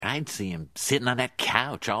I'd see him sitting on that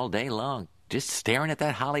couch all day long, just staring at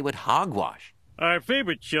that Hollywood hogwash. Our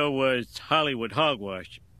favorite show was Hollywood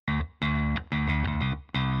Hogwash.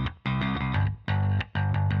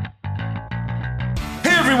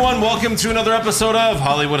 Hey everyone, welcome to another episode of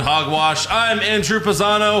Hollywood Hogwash. I'm Andrew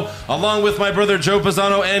Pisano, along with my brother Joe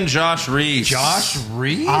Pisano and Josh Reese. Josh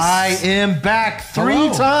Reese? I am back three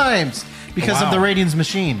times because of the ratings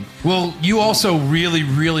machine. Well, you also really,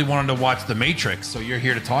 really wanted to watch The Matrix, so you're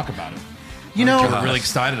here to talk about it. You know, I'm really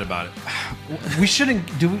excited about it. we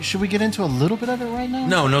shouldn't do. Should we get into a little bit of it right now?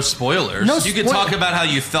 No spoilers. No you can talk about how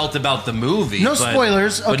you felt about the movie. No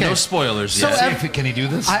spoilers. But Okay. no spoilers So yet. Can he do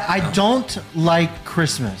this? I don't like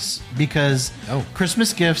Christmas because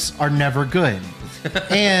Christmas gifts are never good.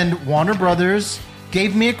 And Warner Brothers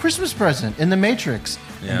gave me a Christmas present in The Matrix,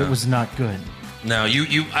 and Yeah. it was not good. No,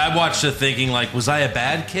 I watched it thinking, like, was I a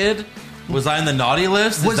bad kid? Was I in the naughty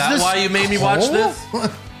list? Is Was that this why you made me watch Cole?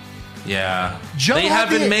 this? Yeah. Joe they had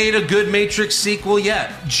haven't the- made a good Matrix sequel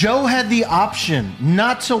yet. Joe had the option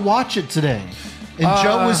not to watch it today, and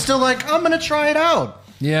Joe was still like, "I'm going to try it out."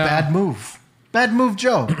 Yeah. Bad move,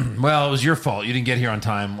 Joe. Well, it was your fault. You didn't get here on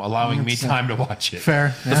time, allowing me time to watch it.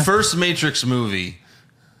 Fair. The first Matrix movie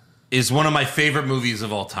is one of my favorite movies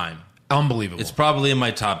of all time. Unbelievable. It's probably in my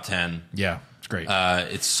top 10. Yeah, it's great.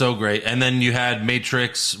 It's so great. And then you had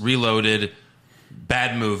Matrix Reloaded,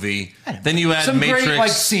 bad movie. Then you had Some Matrix,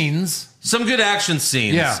 great, scenes. some good action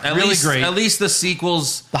scenes. Yeah, at really least, great. At least the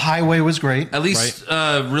sequels. The Highway was great. At least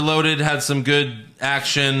Reloaded had some good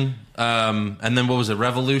action. And then what was it?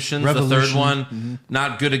 Revolution, the third one.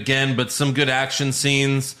 Not good again, but some good action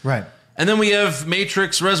scenes. Right. And then we have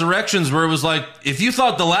Matrix Resurrections, where it was like, if you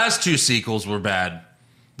thought the last two sequels were bad,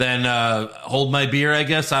 then hold my beer, I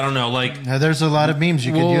guess. I don't know. Like, Now, there's a lot of memes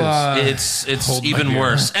you could use. it's hold my even beer.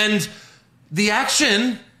 worse. And the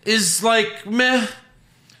action is like meh.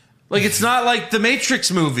 Like, it's not like the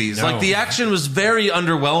Matrix movies. No. Like, the action was very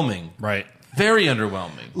underwhelming. Right. Very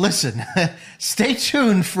underwhelming. Listen, stay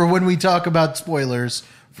tuned for when we talk about spoilers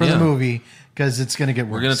for the movie, because it's going to get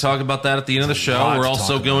worse. We're going to talk about that at the end of the show. lot We're to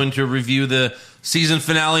also talk going to review the season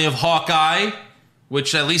finale of Hawkeye,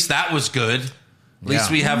 which at least that was good. At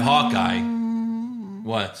least we have Hawkeye.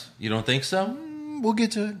 What? You don't think so? We'll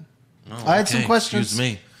get to it. Oh, I had some okay. questions. Excuse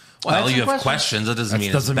me. I had Well, some you have questions. questions. That doesn't That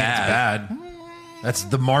mean doesn't it's mean it's bad. bad. That's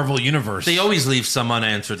the Marvel Universe. They always leave some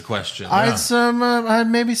unanswered questions. I had some. I had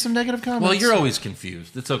maybe some negative comments. Well, you're always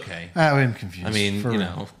confused. It's okay. I'm confused. I mean, for you real.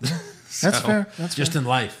 know. That's So- fair. That's Just fair. in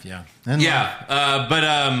life, yeah. And Yeah,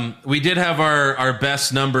 but we did have our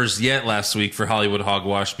best numbers yet last week for Hollywood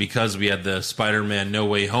Hogwash because we had the Spider-Man No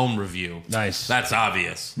Way Home review. Nice. That's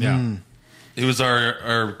obvious. Yeah. It was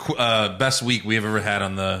our best week we've ever had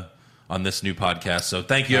on this new podcast. So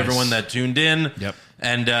thank you, Nice. everyone that tuned in. Yep.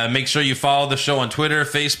 And make sure you follow the show on Twitter,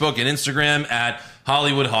 Facebook, and Instagram at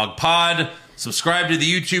Hollywood Hog Pod. Subscribe to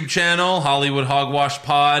the YouTube channel, Hollywood Hogwash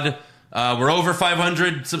Pod. We're over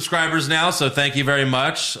 500 subscribers now, so thank you very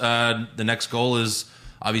much. The next goal is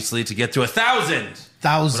obviously to get to 1,000.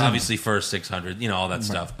 But obviously first 600, all that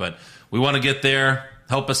stuff. But we want to get there.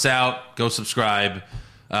 Help us out. Go subscribe.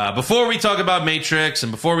 Before we talk about Matrix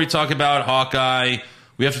and before we talk about Hawkeye,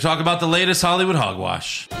 we have to talk about the latest Hollywood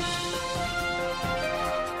Hogwash.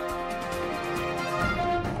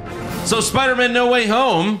 So Spider-Man No Way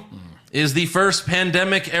Home is the first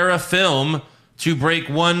pandemic-era film to break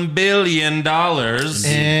 $1 billion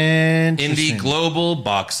in the global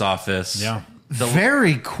box office. Yeah.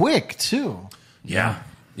 Very quick too. Yeah.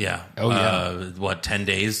 Yeah. Oh, yeah. What, 10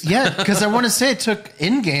 days? Yeah, because I want to say it took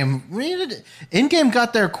Endgame. Endgame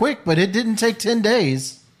got there quick, but it didn't take 10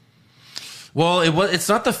 days. Well, it's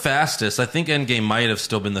not the fastest. I think Endgame might have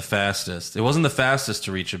still been the fastest. It wasn't the fastest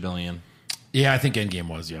to reach $1 billion. Yeah, I think Endgame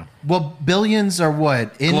was, yeah. Well, billions are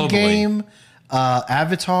what? Endgame,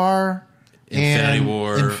 Avatar, Infinity and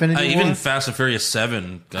War. Infinity War. Even Fast and Furious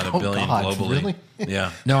 7 got $1 billion God, globally. really?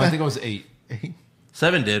 Yeah. No, I think it was 8.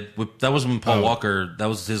 7 did. That was when Paul Walker, that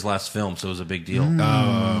was his last film, so it was a big deal.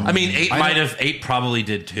 I mean, 8 probably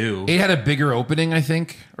did too. 8 had a bigger opening, I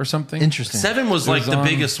think, or something. Interesting. 7 was like the on-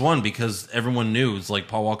 biggest one because everyone knew it's like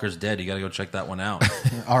Paul Walker's dead. You got to go check that one out.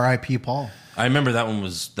 R.I.P. Paul. I remember that one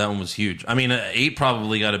was huge. I mean, 8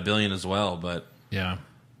 probably got $1 billion as well, but Yeah.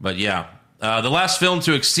 yeah. The last film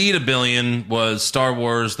to exceed $1 billion was Star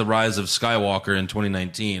Wars: The Rise of Skywalker in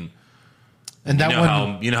 2019. And that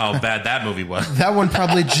You know how bad that movie was. that one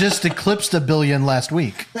probably just eclipsed $1 billion last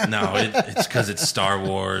week. No, it's because it's Star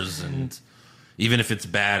Wars, and even if it's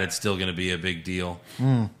bad, it's still going to be a big deal.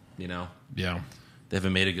 You know, Yeah. they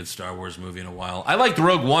haven't made a good Star Wars movie in a while. I liked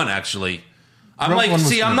Rogue One, actually. I'm Rogue like, One was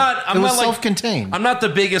see, good. I'm not It was like self-contained. I'm not the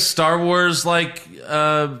biggest Star Wars fan.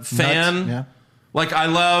 Yeah. Like, I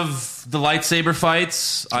love the lightsaber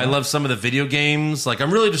fights. I love some of the video games. Like,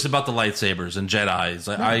 I'm really just about the lightsabers and Jedis.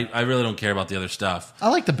 I really don't care about the other stuff. I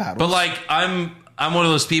like the battles. But like, I'm one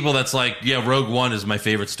of those people that's like, yeah, Rogue One is my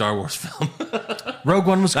favorite Star Wars film. Rogue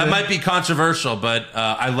One was good. That might be controversial, but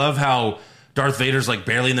I love how Darth Vader's like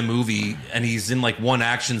barely in the movie and he's in like one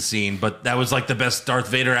action scene, but that was like the best Darth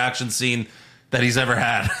Vader action scene that he's ever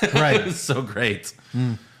had. Right. It's so great.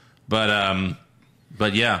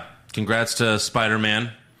 But yeah, congrats to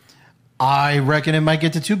Spider-Man. I reckon it might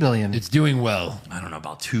get to $2 billion. It's doing well. I don't know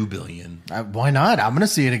about 2 billion. Why not? I'm going to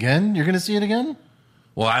see it again. You're going to see it again?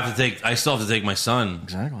 Well, I still have to take my son.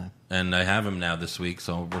 Exactly. And I have him now this week,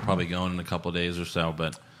 so we're probably going in a couple of days or so,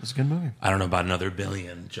 but It's a good movie. I don't know about another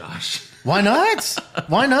billion, Josh. Why not?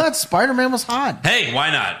 Why not? Spider-Man was hot. Hey,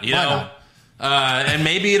 why not? You Why know? not? And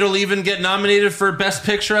maybe it'll even get nominated for Best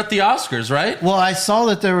Picture at the Oscars, right? Well, I saw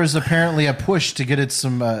that there was apparently a push to get it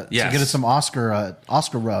some Yes.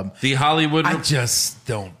 Oscar rub. The Hollywood. I just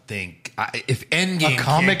don't think if Endgame A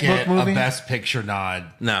comic can't get book movie? a Best Picture nod,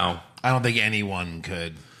 No. I don't think anyone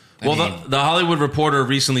could. Well, the Hollywood Reporter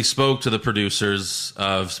recently spoke to the producers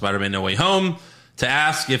of Spider-Man No Way Home to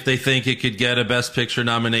ask if they think it could get a Best Picture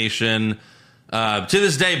nomination. To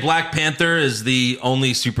this day, Black Panther is the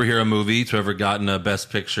only superhero movie to ever gotten a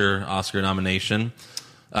Best Picture Oscar nomination.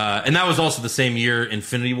 And that was also the same year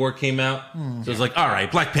Infinity War came out. So it was like, all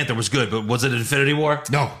right, Black Panther was good, but was it Infinity War?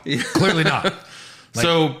 no, clearly not.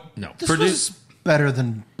 So, no. This was better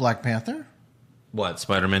than Black Panther. What,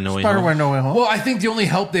 Spider-Man No Way Home? Spider-Man No Way Home. Well, I think the only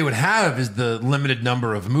help they would have is the limited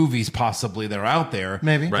number of movies possibly that are out there.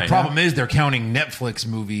 Maybe. Right. The problem is they're counting Netflix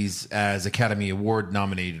movies as Academy Award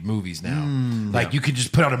nominated movies now. Like you could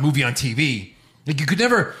just put out a movie on TV. Like you could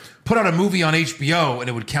never put out a movie on HBO and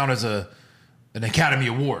it would count as an Academy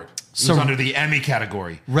Award. It was under the Emmy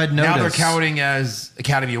category. Red Now they're Notice. counting as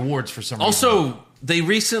Academy Awards for some reason. Also, they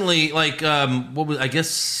recently, like, what was, I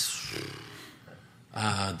guess,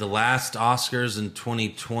 the last Oscars in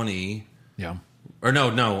 2020, yeah. or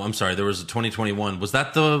no, I'm sorry, there was a 2021. Was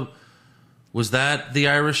that The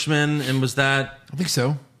Irishman, and was that I think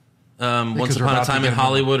so. Once we're Upon a about to Time in get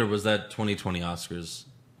Hollywood, or was that 2020 Oscars?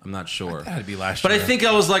 I'm not sure. That had to be last But year. I think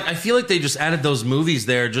I was like, I feel like they just added those movies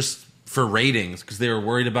there just for ratings because they were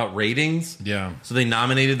worried about ratings. Yeah. So they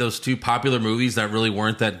nominated those two popular movies that really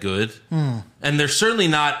weren't that good. And they're certainly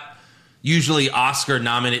not usually Oscar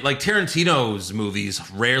nominated. Like Tarantino's movies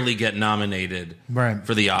rarely get nominated Right.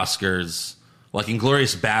 for the Oscars. Like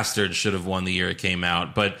Inglourious Basterds should have won the year it came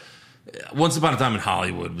out. But Once Upon a Time in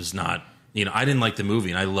Hollywood was not... You know, I didn't like the movie,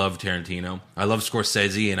 and I love Tarantino. I love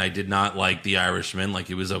Scorsese, and I did not like The Irishman. Like,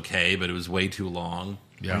 it was okay, but it was way too long.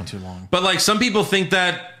 Yeah. Way too long. But, like, some people think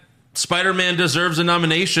that Spider-Man deserves a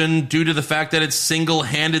nomination due to the fact that it's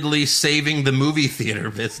single-handedly saving the movie theater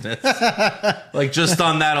business. Like, just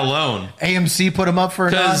on that alone. AMC put him up for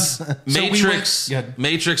a nod. Because yeah.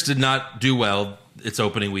 Matrix did not do well its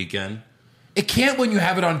opening weekend. It can't when you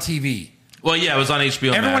have it on TV. Well, yeah, it was on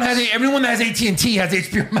HBO Everyone Max. everyone that has AT&T has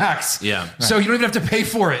HBO Max. Yeah. So you don't even have to pay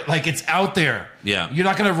for it. Like it's out there. Yeah. You're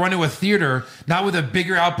not going to run to a theater, not with a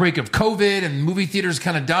bigger outbreak of COVID and movie theaters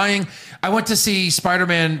kind of dying. I went to see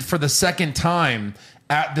Spider-Man for the second time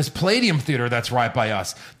at this Palladium theater that's right by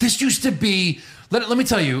us. This used to be, let me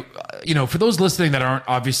tell you, for those listening that aren't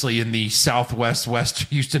obviously in the Southwest, West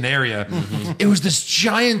Houston area, it was this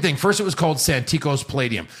giant thing. First, it was called Santikos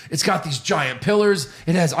Palladium. It's got these giant pillars.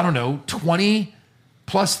 It has, 20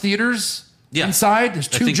 plus theaters inside. There's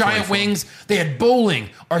two think giant 24. wings. They had bowling,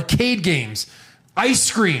 arcade games,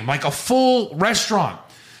 ice cream, like a full restaurant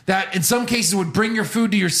that in some cases would bring your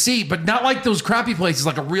food to your seat, but not like those crappy places,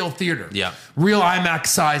 like a real theater. Yeah. Real IMAX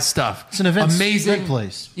size stuff. It's an event Amazing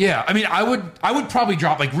place. Yeah. I mean, I would probably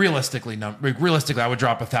drop realistically, I would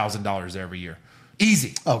drop $1,000 every year.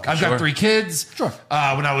 Easy. Okay, I've sure. got 3 kids. Sure.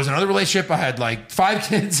 When I was in another relationship, I had like 5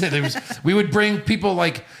 kids, and we would bring people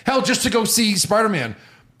like hell just to go see Spider-Man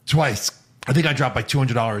twice. I think I dropped like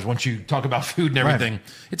 $200 once you talk about food and everything.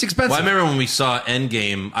 It's expensive. Well, I remember when we saw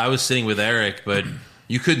Endgame, I was sitting with Eric, but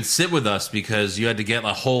you couldn't sit with us because you had to get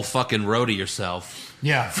a whole fucking row to yourself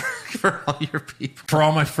yeah. for all your people. For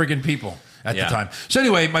all my friggin' people at Yeah. the time. So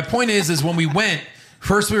anyway, my point is when we went,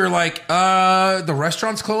 first we were like, the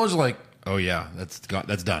restaurant's closed. Like, oh yeah, that's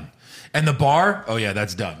done. And the bar, oh yeah,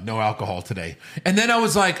 that's done. No alcohol today. And then I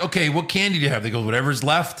was like, okay, what candy do you have? They go, whatever's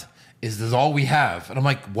left is all we have. And I'm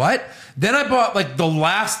like, what? Then I bought like the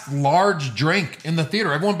last large drink in the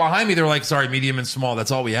theater. Everyone behind me, they're like, sorry, medium and small.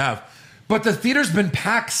 That's all we have. But the theater's been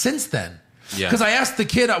packed since then. Yeah. Because I asked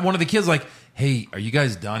one of the kids, like, hey, are you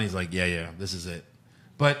guys done? He's like, yeah, this is it.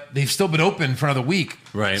 But they've still been open for another week.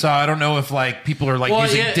 Right. So I don't know if like people are like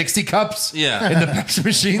using Dixie cups in the Pepsi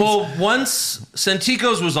machines. Well, once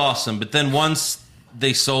Santico's was awesome, but then once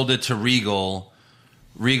they sold it to Regal,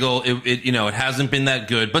 it hasn't been that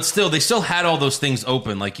good. But still, they still had all those things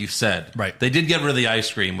open, like you said. Right. They did get rid of the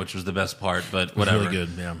ice cream, which was the best part, but whatever. really good,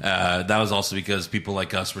 yeah. That was also because people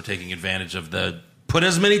like us were taking advantage of the put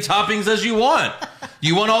as many toppings as you want.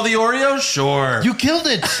 You want all the Oreos? Sure. You killed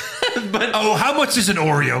it. But how much is an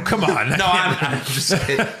Oreo? Come on. no, I'm just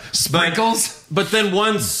kidding. Sprinkles? But then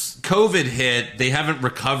once COVID hit, they haven't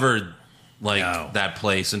recovered that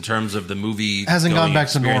place in terms of the movie. Hasn't gone back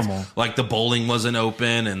to experience. normal. Like the bowling wasn't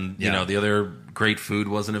open, and the other great food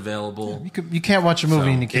wasn't available. You can't watch a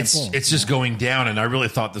movie and you can't bowl. It's just going down, and I really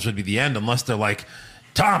thought this would be the end, unless they're like,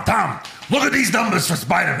 Tom, look at these numbers for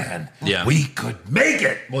Spider-Man. Yeah. We could make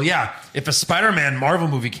it. Well, yeah, if a Spider-Man Marvel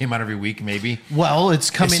movie came out every week, maybe. Well, it's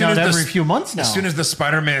coming out every few months now. As soon as the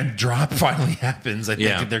Spider-Man drop finally happens, I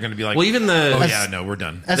think they're going to be like, well, even we're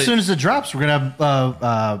done. As soon as it drops, we're going to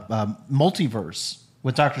have multiverse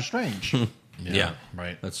with Doctor Strange. Yeah,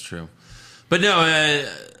 right. That's true. But no,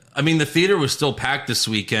 I mean, the theater was still packed this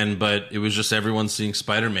weekend, but it was just everyone seeing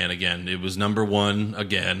Spider-Man again. It was number one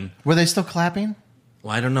again. Were they still clapping?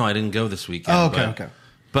 Well, I don't know. I didn't go this weekend. Oh, okay.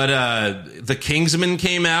 But The Kingsman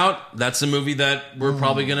came out. That's a movie that we're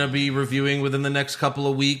probably going to be reviewing within the next couple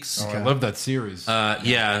of weeks. Oh, I love that series.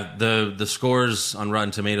 The scores on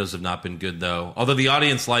Rotten Tomatoes have not been good, though. Although the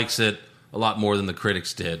audience likes it a lot more than the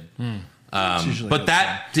critics did. But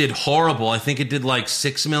that did horrible. I think it did like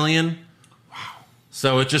 $6 million. Wow.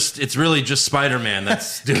 So it's really just Spider-Man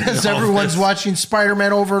that's doing because everyone's watching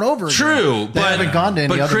Spider-Man over and over again. True, They haven't gone to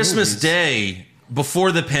any other Christmas movies. Day,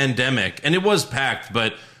 before the pandemic, and it was packed,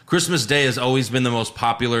 but Christmas Day has always been the most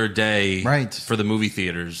popular day for the movie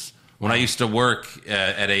theaters. When I used to work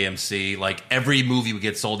at AMC, like every movie would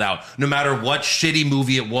get sold out, no matter what shitty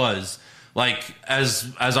movie it was. Like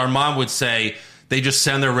as our mom would say, they just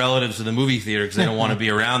send their relatives to the movie theater because they don't want to be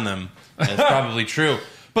around them. And it's probably true.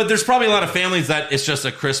 But there's probably a lot of families that it's just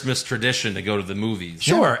a Christmas tradition to go to the movies.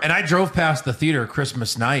 Sure, and I drove past the theater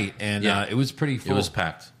Christmas night, and it was pretty full. It was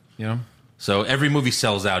packed. You know? So every movie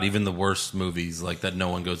sells out, even the worst movies like that no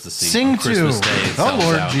one goes to see. Sing Christmas to. Day, it Oh, sells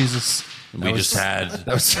Lord out. Jesus. We just had,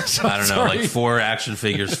 so I don't know, like 4 action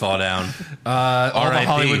figures fall down. All the RIP.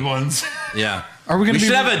 Hollywood ones. Yeah. Are we gonna should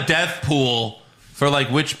be- have a death pool for like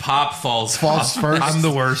which pop falls off. first. I'm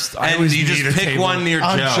the worst. I And always you just need a pick table. one near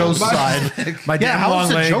On Joe. Joe's side. My damn how long is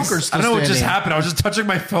the legs. Joker still I don't know what just standing? happened. I was just touching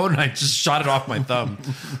my phone and I just shot it off my thumb.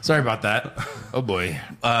 Sorry about that. Oh boy.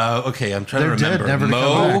 Okay, I'm trying They're to remember. dead, never to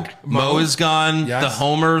come back. Mo is gone. Yes. The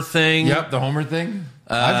Homer thing. Yep, the Homer thing.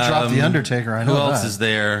 I've dropped The Undertaker. I know Who else that. is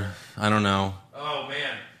there? I don't know. Oh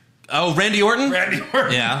man. Oh, Randy Orton? Randy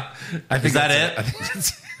Orton. Yeah. I think Is that that's it? I think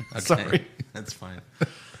that's it. Okay. Sorry. That's fine.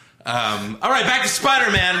 All right, back to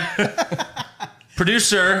Spider-Man.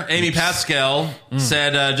 Producer Amy Pascal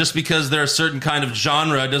said just because they're a certain kind of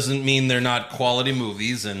genre doesn't mean they're not quality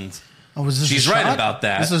movies, and Oh, was this she's a right shot? about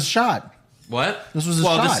that. This is a shot. What? This was a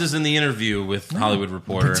well, shot. this is in the interview with Hollywood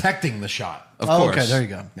Reporter. Protecting the shot. Of Oh, course. okay, there you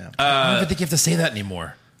go. Yeah. I don't even think you have to say that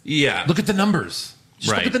anymore. Yeah. Look at the numbers.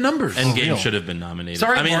 Just right. look at the numbers. Endgame real. should have been nominated.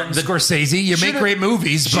 Sorry, I mean, Martin Scorsese. You make Should've- great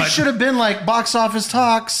movies, She but should have been like box office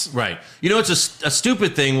talks. right. You know, it's a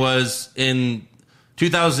stupid thing was in the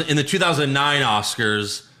 2009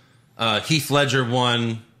 Oscars, Heath Ledger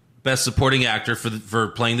won Best Supporting Actor for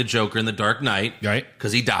playing the Joker in The Dark Knight. Right.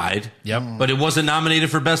 Because he died. Yep. But it wasn't nominated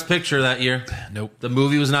for Best Picture that year. Nope. The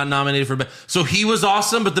movie was not nominated for Best. So he was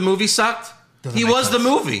awesome, but the movie sucked? He make was the sense.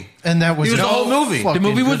 movie. And that was He was the whole movie. the fucking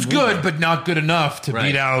movie was movie. good, but not good enough to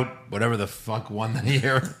Right. beat out whatever the fuck won that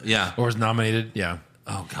year. Yeah. Or was nominated. Yeah.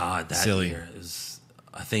 Oh God, that Silly. year is.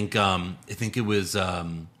 I think it was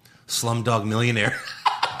Slumdog Millionaire.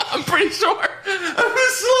 I'm pretty sure it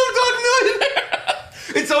was Slumdog Millionaire.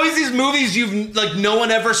 It's always these movies no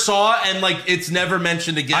one ever saw, and like it's never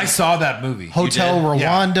mentioned again. I saw that movie. Hotel did?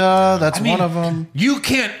 Rwanda. That's I mean, one of them. You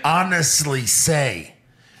can't honestly say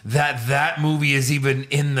that movie is even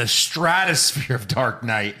in the stratosphere of Dark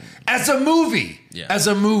Knight as a movie. Yeah. As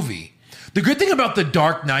a movie. The good thing about The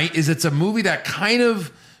Dark Knight is it's a movie that kind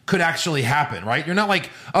of could actually happen, right? You're not like,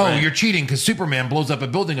 oh, Right. you're cheating because Superman blows up a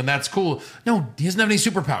building and that's cool. No, he doesn't have any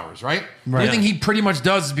superpowers, right? Everything he pretty much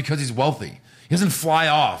does is because he's wealthy. He doesn't fly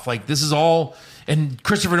off. Like, this is all... And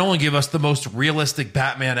Christopher Nolan gave us the most realistic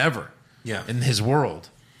Batman ever. Yeah. In his world.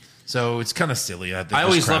 So it's kind of silly. I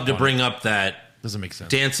always love to bring up that Doesn't make sense.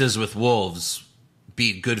 Dances with Wolves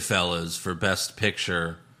beat Goodfellas for Best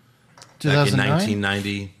Picture back in 2009?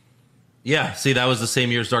 1990. Yeah, see, that was the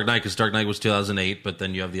same year as Dark Knight, because Dark Knight was 2008, but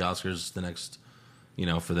then you have the Oscars the next,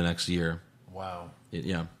 for the next year. Wow.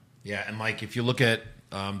 Yeah. Yeah, and like if you look at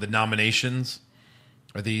the nominations,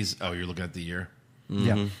 are these? Oh, you're looking at the year.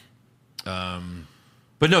 Yeah.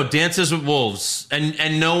 But no, Dances with Wolves,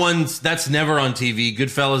 and no one's, that's never on TV.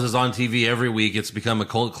 Goodfellas is on TV every week. It's become a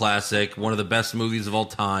cult classic, one of the best movies of all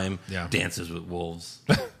time. Yeah. Dances with Wolves.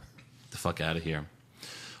 The fuck out of here.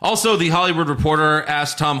 Also, The Hollywood Reporter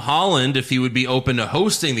asked Tom Holland if he would be open to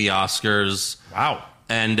hosting the Oscars. Wow.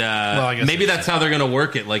 And I guess maybe that's how they're going to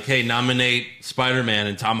work it. Like, hey, nominate Spider-Man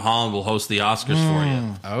and Tom Holland will host the Oscars for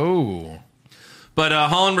you. Oh. But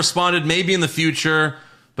Holland responded, maybe in the future,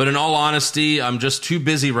 but in all honesty, I'm just too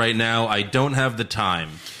busy right now. I don't have the time.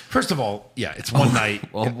 First of all, yeah, it's one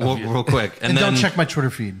night. Well, real quick. And then, don't check my Twitter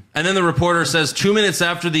feed. And then the reporter says, 2 minutes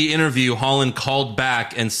after the interview, Holland called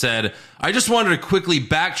back and said, I just wanted to quickly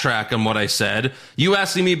backtrack on what I said. You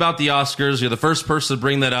asking me about the Oscars, you're the first person to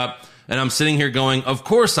bring that up. And I'm sitting here going, of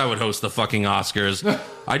course I would host the fucking Oscars.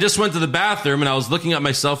 I just went to the bathroom and I was looking at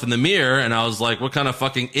myself in the mirror and I was like, what kind of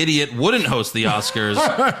fucking idiot wouldn't host the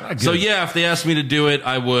Oscars? So yeah, if they asked me to do it,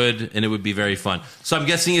 I would, and it would be very fun. So I'm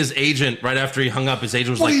guessing his agent, right after he hung up, his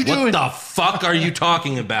agent was What are like, you what doing? the fuck are you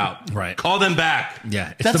talking about? Right. Call them back. Yeah,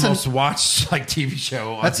 it's That's the an- most watched like TV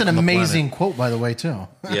show. That's an on the amazing quote, by the way, too.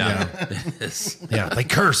 Yeah. It is. planet. Yeah, like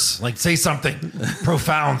curse, like say something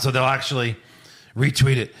profound, so they'll actually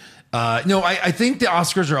retweet it. No, I think the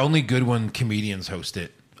Oscars are only good when comedians host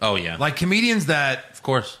it. Oh yeah. Like comedians that of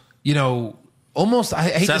course. Almost. I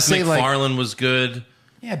hate Seth to say like MacFarlane was good.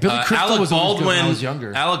 yeah, Billy Crystal Alec was always good when I Baldwin was younger.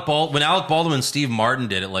 when Alec Baldwin and Steve Martin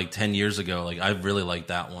did it like 10 years ago, like I really liked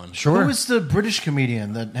that one. Who was the British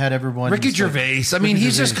comedian that had everyone? Ricky just like- Gervais. I mean, Ricky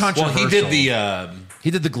he's just Gervais. Well, controversial. he did the he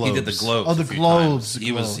did the Globes. he did the Globes. Oh, the a few Globes, times. the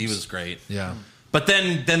He Globes. was great. Yeah. But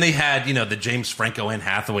then they had, the James Franco Anne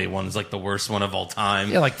Hathaway one is like the worst one of all time.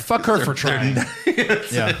 Yeah, like fuck her for trying.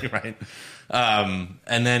 Yeah. Right.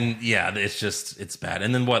 And then it's bad.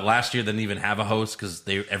 And then last year they didn't even have a host because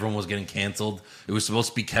everyone was getting canceled. It was supposed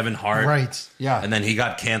to be Kevin Hart. Right. Yeah. And then he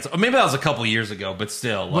got canceled. Or maybe that was a couple years ago, but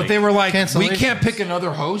still. But they were like, we Cancellations. can't pick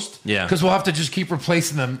another host. Yeah. Because we'll have to just keep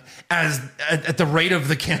replacing them at the rate of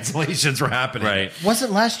the cancellations were happening. right.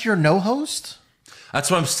 Wasn't last year no host? That's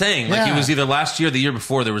what I'm saying. Like Yeah. it was either last year or the year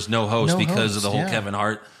before there was no host No because of host, the whole yeah. Kevin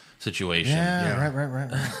Hart situation. Yeah, right.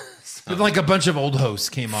 But like a bunch of old hosts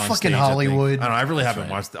came on Fucking stage, Hollywood. I don't know. I really haven't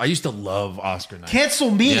watched it. I used to love Oscar night. Cancel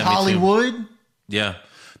me, Yeah, me too. Hollywood. Yeah.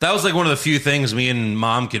 That was like one of the few things me and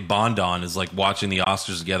Mom could bond on is like watching the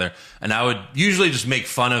Oscars together. And I would usually just make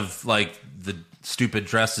fun of like the stupid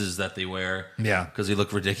dresses that they wear. Yeah. Because they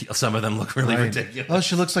look ridiculous. Some of them look really ridiculous. Oh,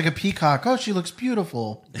 she looks like a peacock. Oh, she looks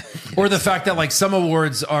beautiful. Or the fact that like some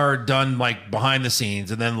awards are done like behind the scenes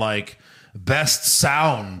and then like best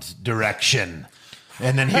sound direction.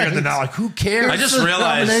 And then here they're not like, who cares? I just the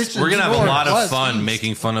realized nominations we're going to have a for lot of plus, fun please.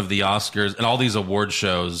 making fun of the Oscars and all these award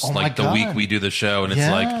shows Oh my like the God. week we do the show. And it's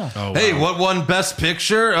Yeah. like, Oh, hey, wow. what won Best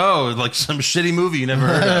Picture? Oh, like some shitty movie you never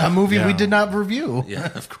heard of. A movie Yeah. we did not review.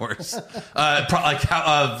 Yeah, of course. Like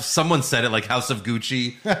how someone said it, like House of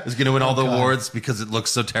Gucci is going to win all the awards because it looks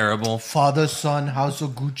so terrible. Father, Son, House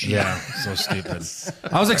of Gucci. Yeah, so stupid.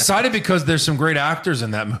 I was excited because there's some great actors in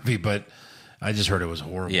that movie, but I just heard it was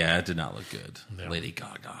horrible. Yeah, it did not look good. Lady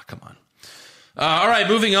Gaga, come on. All right,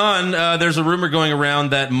 moving on. There's a rumor going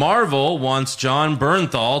around that Marvel wants John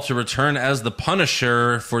Bernthal to return as the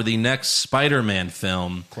Punisher for the next Spider-Man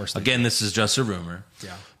film. Of course. Again, this is just a rumor.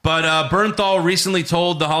 Yeah. But Bernthal recently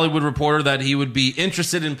told The Hollywood Reporter that he would be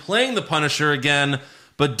interested in playing the Punisher again,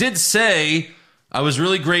 but did say, I was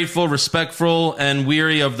really grateful, respectful, and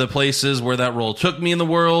weary of the places where that role took me in the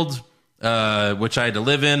world, which I had to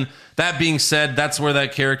live in. That being said, that's where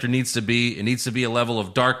that character needs to be. It needs to be a level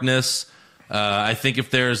of darkness. I think if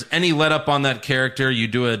there's any let up on that character, you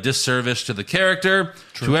do a disservice to the character,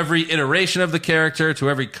 to every iteration of the character, to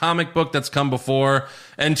every comic book that's come before,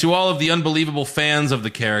 and to all of the unbelievable fans of the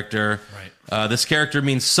character. Right. This character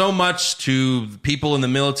means so much to people in the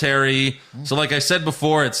military. So like I said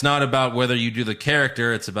before, it's not about whether you do the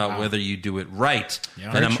character, it's about whether you do it right.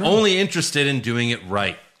 Yeah. And I'm only interested in doing it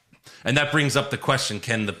right. And that brings up the question,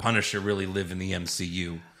 can the Punisher really live in the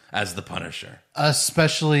MCU as the Punisher?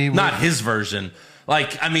 Especially with, Not his version.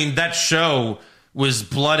 Like, I mean, that show was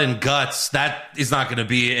blood and guts. That is not going to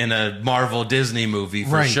be in a Marvel Disney movie for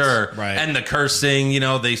Right, sure. right. And the cursing,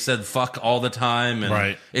 they said fuck all the time. And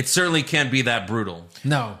Right. it certainly can't be that brutal.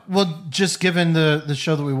 No. well, just given the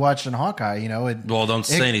show that we watched in Hawkeye, it, Well, don't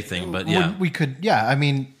say anything, but yeah. we could. Yeah, I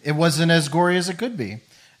mean, it wasn't as gory as it could be,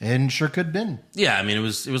 and sure could have been. Yeah, I mean, it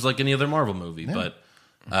was like any other Marvel movie, but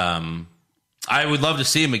I would love to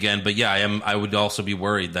see him again, but yeah, I would also be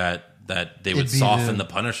worried that they would It'd be soften the the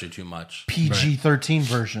Punisher too much. PG-13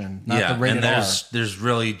 version, not Yeah, the rated and R. there's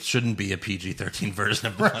really shouldn't be a PG-13 version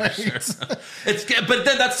of the Punisher. But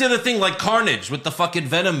then that's the other thing, like Carnage with the fucking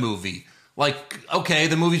Venom movie. Like, okay,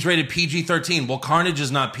 the movie's rated PG-13. Well, Carnage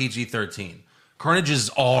is not PG-13. Carnage is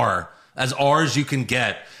R, as R as you can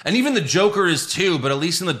get. And even the Joker is too, but at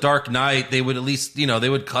least in the Dark Knight, they would at least, they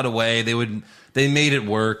would cut away. They made it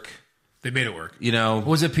work. They made it work.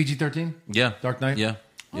 Was it PG-13? Yeah. Dark Knight? Yeah.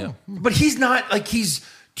 Yeah. But he's not, like, he's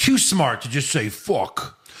too smart to just say,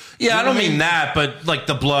 fuck. Yeah, I don't mean that, but like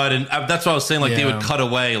the blood, and that's what I was saying. Like they Yeah. would cut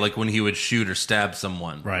away, like when he would shoot or stab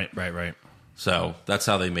someone. Right. So that's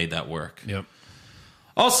how they made that work. Yep.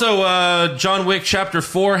 Also, John Wick Chapter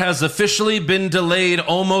 4 has officially been delayed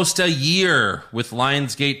almost a year, with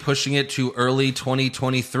Lionsgate pushing it to early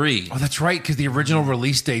 2023. Oh, that's right, because the original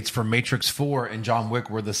release dates for Matrix 4 and John Wick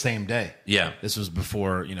were the same day. Yeah. This was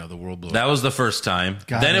before, the world blew up. That was the first time.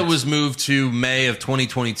 Got Then it. it was moved to May of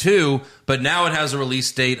 2022, but now it has a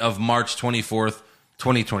release date of March 24th,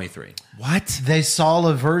 2023. What? They saw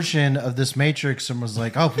a version of this Matrix and was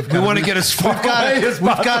like, "Oh, We want to get as far away as we've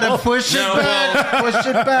possible. got to push it No, back, push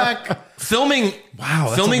it back." Filming Wow,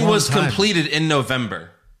 that's filming a long was time. completed in November.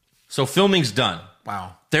 So filming's done.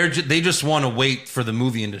 Wow. They just want to wait for the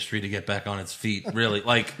movie industry to get back on its feet, really.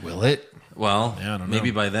 Like, Will it? well, Yeah, I don't know. maybe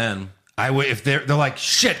by then. If they're like,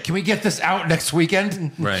 shit, can we get this out next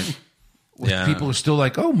weekend? Right. Yeah. People are still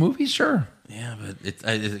like, oh, movies, sure. Yeah, but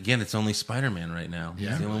it's only Spider-Man right now. Yeah.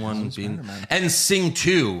 It's the only one being... And Sing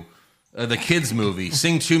 2, the kids movie.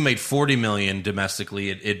 Sing 2 made $40 million domestically.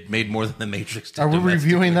 It made more than The Matrix did Are we domestically.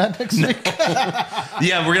 reviewing that next week?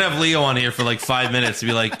 Yeah, we're going to have Leo on here for like 5 minutes to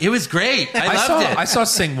be like, it was great. I loved it. I saw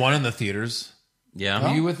Sing 1 in the theaters. Yeah.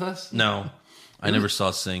 Were you with us? No. I never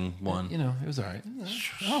saw Sing 1. It was all right.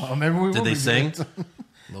 Oh, maybe we Did will they review sing? it.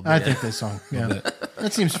 I think they sung. Yeah,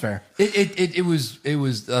 that seems fair. It was.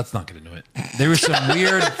 Let's not get into it. There were some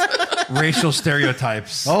weird racial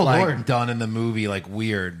stereotypes. Oh, Lord. done in the movie, like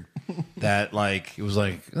weird. That it was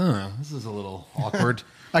like, oh, this is a little awkward.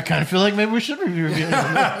 I kind of feel like maybe we should review it.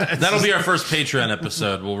 That'll be our first Patreon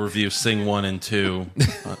episode. We'll review Sing 1 and 2.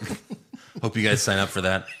 Hope you guys sign up for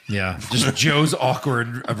that. Yeah, just Joe's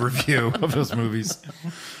awkward review of those movies.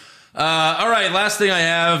 All right, last thing I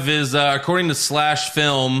have is according to Slash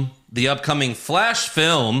Film, the upcoming Flash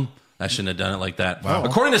film. I shouldn't have done it like that. Wow.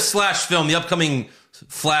 According to Slash Film, the upcoming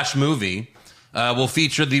Flash movie will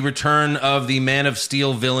feature the return of the Man of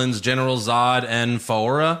Steel villains General Zod and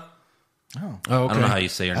Faora. Oh, okay. I don't know how you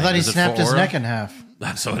say her I name. thought he Is it snapped his Faora? neck in half.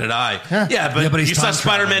 So did I. Yeah, but he's you saw time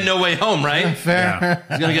Spider-Man traveling. No Way Home, right? Fair.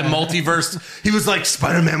 He's gonna get multiverse. He was like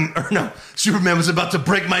Superman was about to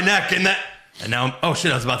break my neck, and now I was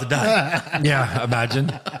about to die. Yeah,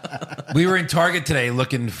 imagine. We were in Target today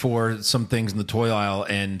looking for some things in the toy aisle,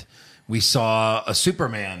 and we saw a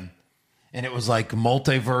Superman, and it was like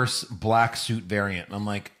multiverse black suit variant. And I'm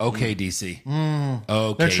like, okay, DC.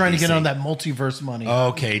 Okay, They're trying to get DC. on that multiverse money.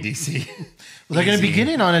 Okay, DC. Well, they're going to be Easy.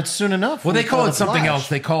 getting on it soon enough. Well, when they call it the something Flash. else.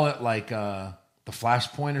 They call it like the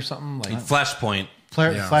Flashpoint or something. Like Flashpoint.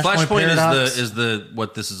 Yeah. Flashpoint Paradox. is the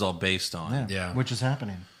what this is all based on. Yeah. Which is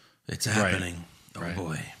happening. It's happening. Oh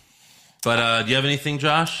boy. But do you have anything,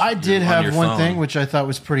 Josh? I did You're on have your one phone. thing which I thought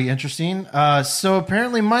was pretty interesting. So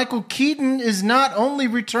apparently, Michael Keaton is not only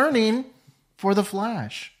returning for the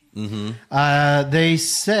Flash. Mm-hmm. They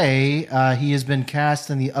say he has been cast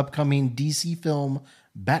in the upcoming DC film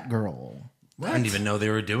Batgirl. I didn't even know they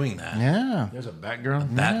were doing that. Yeah, there's a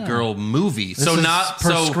Batgirl. Batgirl movie. this So is not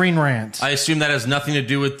per so. Screen Rant. I assume that has nothing to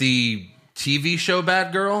do with the TV show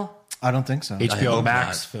Batgirl. I don't think so. I HBO hope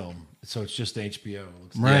Max not. film. So it's just HBO. It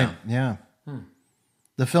looks Right? Yeah.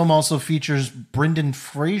 The film also features Brendan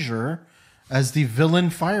Fraser as the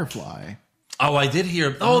villain Firefly. Oh, I did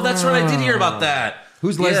hear. Oh, that's right. I did hear about that.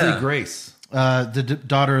 Who's Yeah. Leslie Grace? The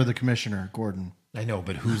daughter of the commissioner, Gordon. I know,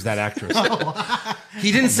 but who's that actress?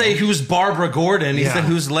 He didn't say who's Barbara Gordon. He Yeah. said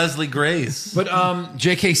who's Leslie Grace. But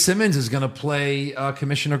J.K. Simmons is going to play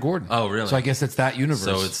Commissioner Gordon. Oh, really? So I guess it's that universe.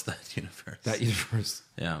 So it's that universe. that universe.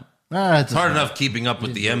 Yeah. It's It's hard enough keeping up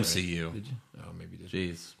with the MCU. Oh, maybe did.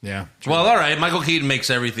 Jeez. Yeah. Well, all right. Michael Keaton makes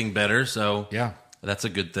everything better, so Yeah. that's a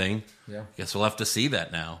good thing. Yeah. Guess we'll have to see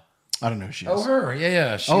that now. I don't know who she is. Oh, her.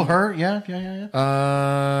 Yeah. She, Her? Yeah. yeah.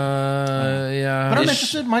 But I'm Is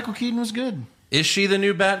interested. Michael Keaton was good. Is she the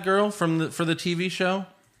new Batgirl for the TV show?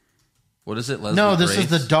 What is it? Leslie No, this Grace? is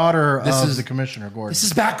the daughter of is- the commissioner, Gordon. This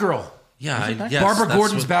is Batgirl. Yeah, yes, Barbara that's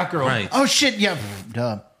Gordon's what- Batgirl. Right. Oh shit! Yeah,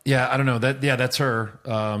 duh. Yeah, I don't know. That's her.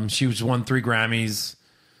 She was won 3 Grammys.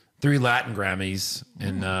 3 Latin Grammys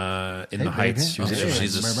in the Heights. She was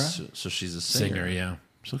She's a singer, yeah.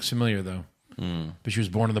 She looks familiar, though. But she was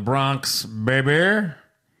born in the Bronx, baby.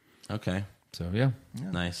 Okay. So, yeah.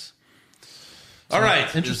 Nice. All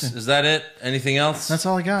right. Interesting. Is that it? Anything else? That's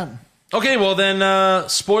all I got. Okay, well then,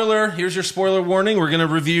 spoiler. Here's your spoiler warning. We're going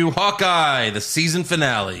to review Hawkeye, the season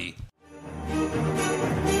finale.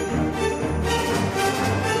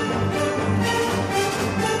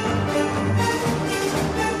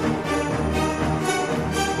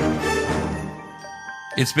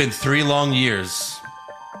 It's been 3 long years.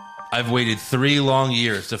 I've waited 3 long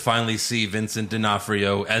years to finally see Vincent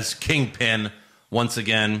D'Onofrio as Kingpin once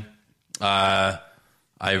again. I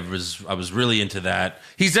was really into that.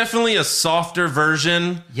 He's definitely a softer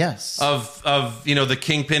version, Yes. of the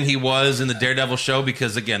Kingpin he was in the Daredevil show,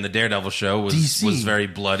 because again, the Daredevil show was DC. very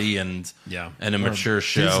bloody and a mature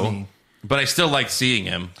show. Disney. But I still liked seeing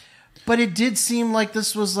him. But it did seem like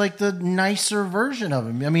this was like the nicer version of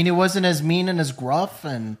him. I mean, it wasn't as mean and as gruff.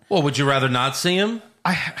 And Well, would you rather not see him?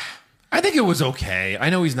 I think it was okay. I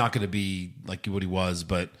know he's not going to be like what he was,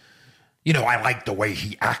 but I like the way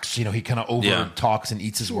he acts. He kind of over talks and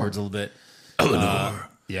eats his words a little bit. Eleanor.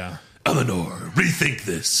 Eleanor, rethink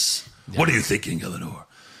this. What are you thinking, Eleanor?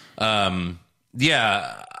 I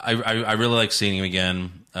really like seeing him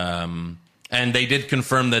again. And they did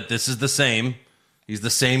confirm that this is the same. He's the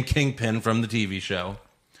same Kingpin from the TV show.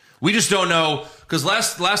 We just don't know, because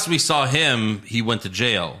last we saw him, he went to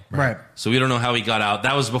jail. Right. So we don't know how he got out.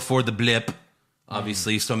 That was before the blip,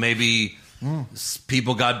 obviously. So maybe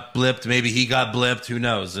people got blipped. Maybe he got blipped. Who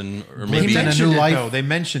knows? Or maybe He mentioned it, though. They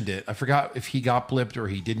mentioned it. I forgot if he got blipped or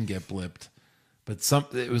he didn't get blipped. But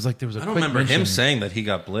it was like there was a I don't remember him saying that he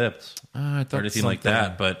got blipped I thought or anything like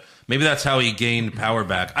that. But maybe that's how he gained power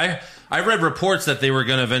back. I read reports that they were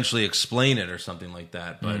going to eventually explain it or something like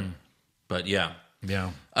that. But yeah.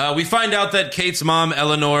 Yeah. We find out that Kate's mom,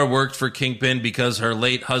 Eleanor, worked for Kingpin because her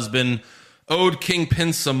late husband owed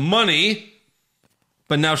Kingpin some money.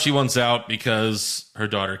 But now she wants out because her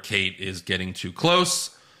daughter, Kate, is getting too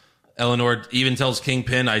close. Eleanor even tells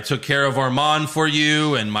Kingpin, I took care of Armand for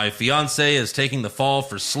you, and my fiance is taking the fall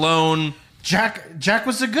for Sloane. Jack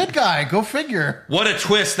was a good guy. Go figure. What a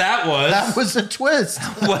twist that was. That was a twist.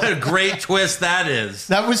 What a great twist that is.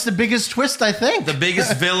 That was the biggest twist, I think. The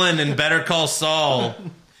biggest villain in Better Call Saul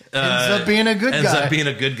ends up being a good ends guy. up being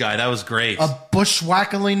a good guy. That was great. A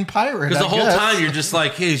bushwhackling pirate. Because the whole guess. time you're just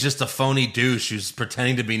like, hey, he's just a phony douche who's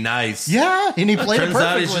pretending to be nice. Yeah, and he played it Turns perfectly.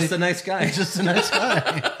 out he's just a nice guy. He's just a nice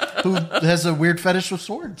guy who has a weird fetish with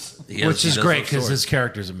swords. Which is great because his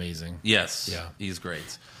character's amazing. Yes. Yeah. He's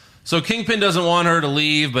great. So Kingpin doesn't want her to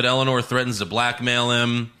leave, but Eleanor threatens to blackmail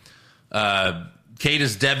him. Kate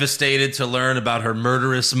is devastated to learn about her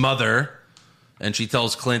murderous mother. And she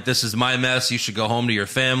tells Clint, this is my mess. You should go home to your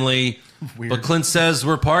family. Weird. But Clint says,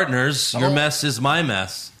 we're partners. Your mess is my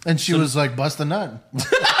mess. And she was like, bust a nut.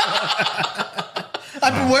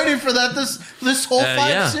 I've been waiting for that this whole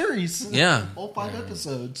 5 series. Yeah. Whole 5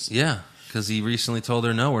 episodes. Yeah. Because he recently told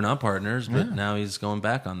her, no, we're not partners. But now he's going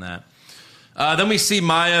back on that. Then we see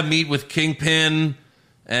Maya meet with Kingpin.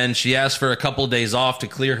 And she asks for a couple days off to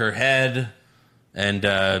clear her head.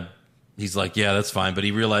 And he's like, yeah, that's fine. But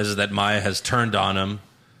he realizes that Maya has turned on him.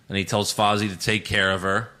 And he tells Fozzie to take care of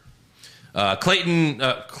her. Clint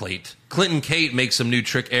and Kate make some new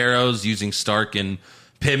trick arrows using Stark and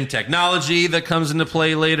Pym technology that comes into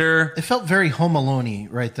play later. It felt very Home Alone-y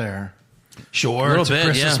right there. Sure. It's a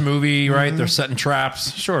Christmas movie, right? They're setting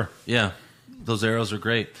traps. Sure. Yeah. Those arrows are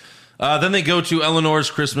great. Then they go to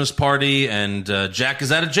Eleanor's Christmas party, and Jack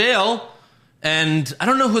is out of jail. And I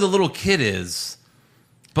don't know who the little kid is.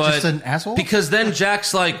 But Just an asshole? Because then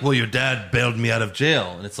Jack's like, well, your dad bailed me out of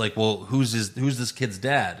jail. And it's like, well, who's this kid's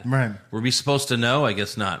dad? Right. Were we supposed to know? I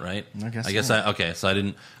guess not, right? I guess not. Okay, so I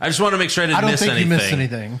didn't. I just want to make sure I didn't I don't miss think anything. you missed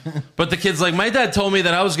anything. But the kid's like, my dad told me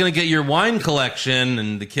that I was going to get your wine collection,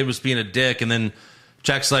 and the kid was being a dick. And then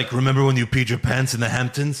Jack's like, remember when you peed your pants in the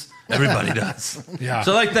Hamptons? Everybody does. Yeah.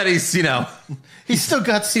 So I like that he's, He's still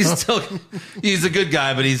got some, he's a good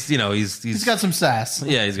guy, but he's got some sass.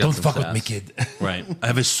 yeah, he's got Don't some fuck sass. with me, kid. Right. I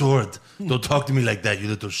have a sword. Don't talk to me like that, you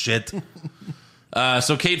little shit.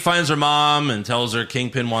 So Kate finds her mom and tells her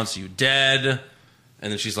Kingpin wants you dead.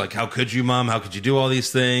 And then she's like, how could you, Mom? How could you do all these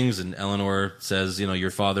things? And Eleanor says,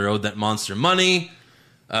 your father owed that monster money.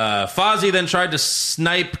 Fozzie then tried to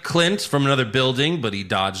snipe Clint from another building, but he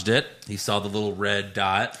dodged it. He saw the little red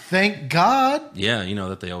dot. Thank God. Yeah, you know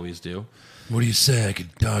that they always do. What do you say? I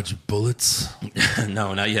could dodge bullets?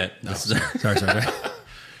 No, not yet. No. Sorry.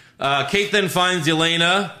 Kate then finds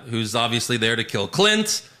Yelena, who's obviously there to kill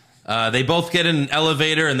Clint. They both get in an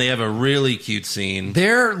elevator and they have a really cute scene.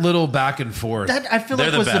 Their little back and forth. That I feel They're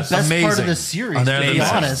like the was best. the best part of Amazing. the series. They're To the be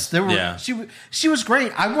best. honest, there were Yeah. she was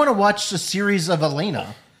great. I want to watch the series of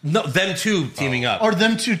Elena No, them two teaming up. or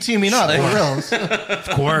them two teaming up. For reals. Of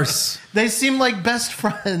course. They seem like best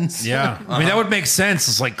friends. Yeah. I mean, that would make sense.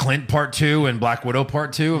 It's like Clint Part 2 and Black Widow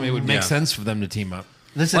Part 2. I mean, it would make Yeah. sense for them to team up.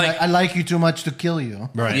 Listen, Like- I like you too much to kill you.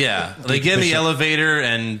 Right. Yeah, they get in the elevator,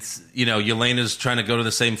 and Yelena's trying to go to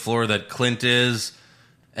the same floor that Clint is,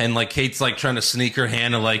 and like Kate's like trying to sneak her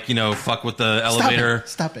hand to like fuck with the elevator.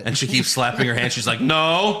 Stop it. And she keeps slapping her hand. She's like,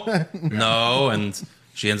 no, no, and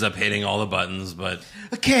she ends up hitting all the buttons. But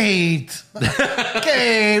Kate,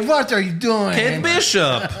 Kate, what are you doing? Kate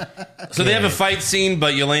Bishop. So they have a fight scene,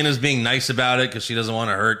 but Yelena's being nice about it because she doesn't want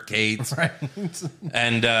to hurt Kate. Right.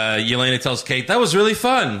 And Yelena tells Kate, that was really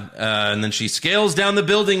fun. And then she scales down the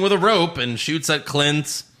building with a rope and shoots at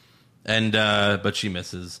Clint, and but she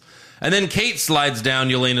misses. And then Kate slides down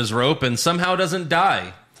Yelena's rope and somehow doesn't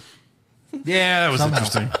die. Yeah, that was Somehow.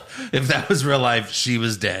 interesting. If that was real life, she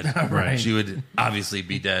was dead. Right. She would obviously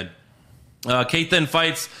be dead. Kate then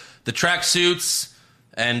fights the tracksuits,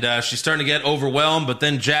 and she's starting to get overwhelmed, but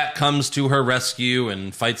then Jack comes to her rescue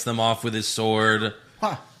and fights them off with his sword.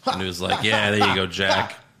 And he was like, yeah, there you go,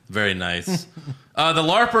 Jack. Very nice. The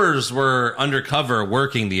LARPers were undercover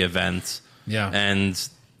working the event. Yeah. And,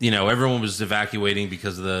 everyone was evacuating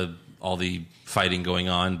because of all the fighting going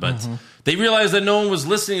on. But they realized that no one was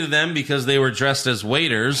listening to them because they were dressed as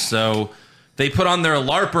waiters. So they put on their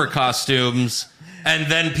LARPer costumes,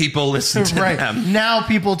 and then people listened to Right. them. Now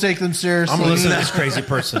people take them seriously. I'm going to listen to this crazy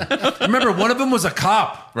person. Remember, one of them was a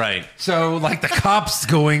cop. Right. So, like, the cops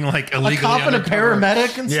going, like, A illegally cop and a undercover.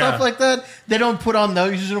 paramedic and Yeah. stuff like that. They don't put on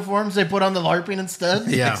those uniforms. They put on the LARPing instead.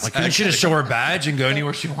 Yeah, like, couldn't she just show her badge and go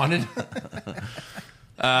anywhere she wanted?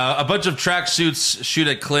 A bunch of tracksuits shoot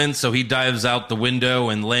at Clint, so he dives out the window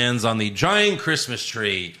and lands on the giant Christmas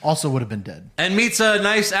tree Also would have been dead. and meets a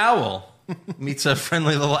nice owl. Meets a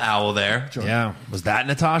friendly little owl there. Yeah. Was that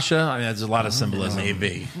Natasha? I mean, there's a lot of symbolism.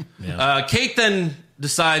 Maybe. Yeah. Kate then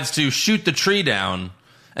decides to shoot the tree down,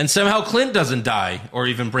 and somehow Clint doesn't die or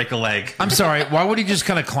even break a leg. I'm sorry. Why would he just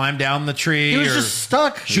kind of climb down the tree He was or just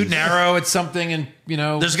stuck. shoot an arrow at something and,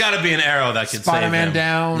 There's got to be an arrow that could save Spider-Man him.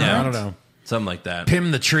 down? Yeah. Or, I don't know. Something like that.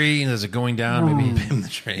 Pin the tree as it going down, maybe. Pin the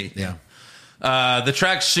tree. Yeah. The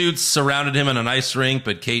tracksuits surrounded him in an ice rink,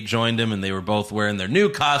 but Kate joined him, and they were both wearing their new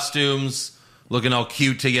costumes, looking all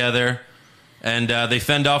cute together. And they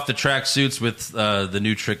fend off the tracksuits with the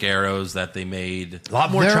new trick arrows that they made. A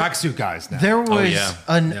lot more There- tracksuit guys now. There was yeah.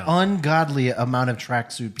 an Yeah. ungodly amount of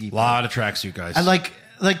tracksuit A people. lot of tracksuit guys. I like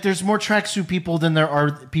there's more tracksuit people than there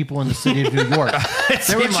are people in the city of New York.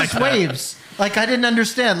 There were seemed like just that. waves. Like I didn't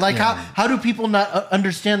understand. Like how do people not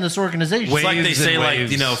understand this organization? It's like they Waves say, and like,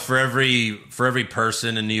 waves. for every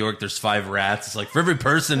person in New York, there's 5 rats. It's like for every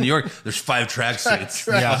person in New York, there's 5 tracksuits. It's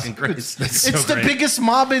Yeah. fucking crazy. That's so It's the great. biggest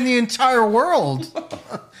mob in the entire world.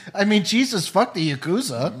 I mean, Jesus, fuck the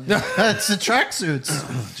Yakuza. It's the tracksuits.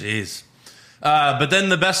 Jeez. But then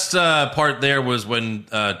the best part there was when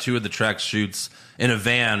 2 of the tracksuits in a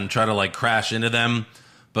van try to like crash into them,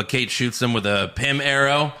 but Kate shoots them with a Pym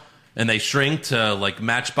arrow, and they shrink to like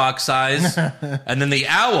matchbox size, and then the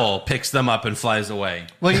owl picks them up and flies away.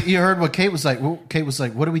 Well, you heard what Kate was like. Well, Kate was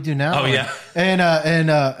like, "What do we do now?" Oh, yeah. And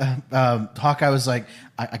Hawkeye was like,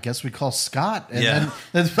 "I guess we call Scott." And Yeah.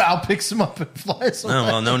 then Val picks him up and flies away. Oh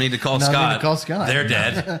well, no need to call No need Scott. to call Scott. They're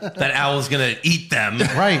dead. That owl's gonna eat them.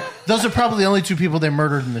 Right. Those are probably the only 2 people they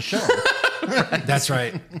murdered in the show. That's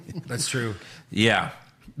right. That's true. Yeah.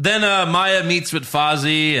 Then Maya meets with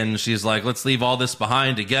Fozzie, and she's like, let's leave all this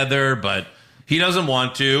behind together, but he doesn't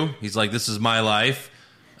want to. He's like, this is my life.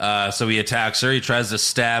 So he attacks her. He tries to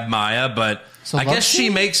stab Maya, but So I guess love she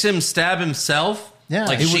scene? makes him stab himself. Yeah.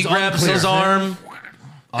 Like It she was grabs unclear. his arm.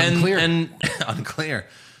 Unclear. And unclear.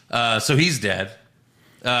 So he's dead.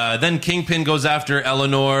 Then Kingpin goes after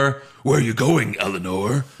Eleanor. Where are you going,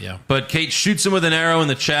 Eleanor? Yeah. But Kate shoots him with an arrow in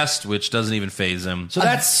the chest, which doesn't even phase him.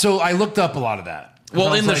 So I looked up a lot of that. Well,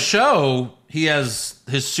 I was in the like, show, his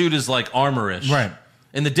suit is like armorish. Right.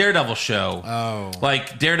 In the Daredevil show,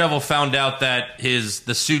 like Daredevil found out that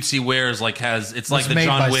the suits he wears it's like the made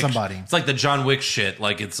John by Wick. somebody. It's like the John Wick shit.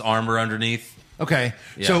 Like it's armor underneath. Okay,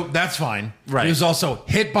 so that's fine. Right. He was also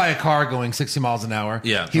hit by a car going 60 miles an hour.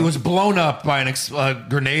 Yeah. He was blown up by an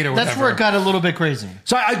grenade or whatever. That's where it got a little bit crazy.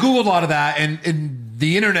 So I Googled a lot of that, and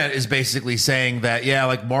the internet is basically saying that,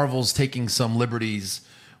 like Marvel's taking some liberties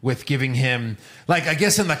with giving him, like, I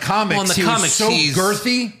guess in the comics, Well, in the he comics, was so he's-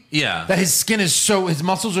 girthy Yeah. that his skin is his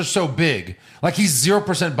muscles are so big. Like he's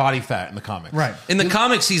 0% body fat in the comics. Right. In the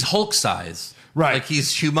comics, he's Hulk size. Right. Like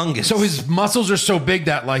he's humongous. So his muscles are so big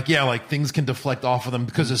that like things can deflect off of them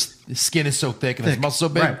because his skin is so thick and his muscles so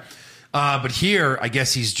big. Right. But here, I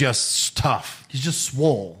guess he's just tough. He's just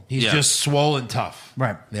swole. He's Yeah. just swollen tough.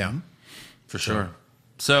 Right. Yeah. For sure.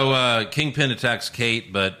 So Kingpin attacks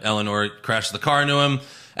Kate, but Eleanor crashes the car into him.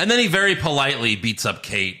 And then he very politely beats up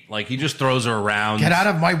Kate. Like, he just throws her around. Get out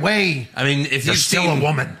of my way. I mean, if You're you've still seen a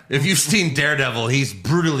woman. If you've seen Daredevil, he's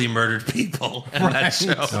brutally murdered people in that Right.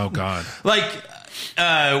 show. Oh God. Like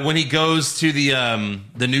when he goes to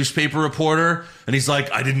the newspaper reporter and he's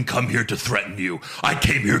like, "I didn't come here to threaten you. I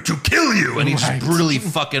came here to kill you." And he just Right. brutally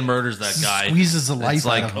fucking murders that guy. Squeezes the life It's out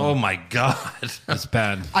like, of him. oh my God. That's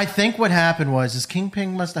bad. I think what happened was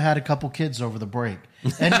Kingpin must have had a couple kids over the break,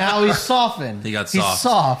 and now he's softened. He got He's soft.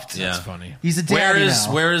 soft. Yeah. That's funny. He's a daddy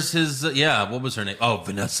now. Where is his what was her name? Oh,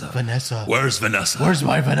 Vanessa. Vanessa? Where's Vanessa? Where's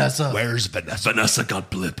my Vanessa? Where's Vanessa? Vanessa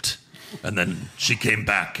got blipped. And then she came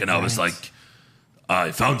back and I was like,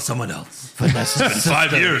 I found someone else. Vanessa. It's been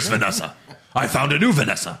 5 years, Vanessa. I found a new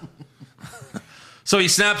Vanessa. So he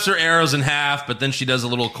snaps her arrows in half, but then she does a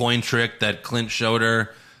little coin trick that Clint showed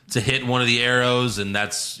her to hit one of the arrows, and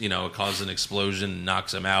that's, it causes an explosion and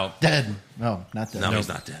knocks him out. Dead. No, not dead. No, he's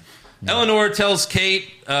not dead. Eleanor tells Kate,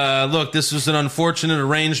 look, this was an unfortunate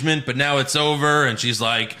arrangement, but now it's over. And she's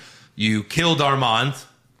like, you killed Armand.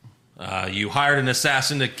 You hired an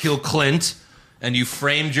assassin to kill Clint. And you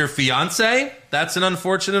framed your fiance? That's an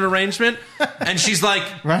unfortunate arrangement? And she's like,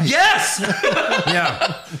 Right. yes!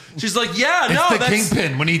 Yeah. She's like, yeah, It's no, the that's...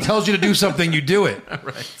 Kingpin. When he tells you to do something, you do it.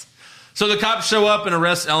 Right. So the cops show up and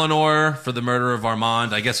arrest Eleanor for the murder of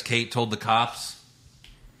Armand. I guess Kate told the cops.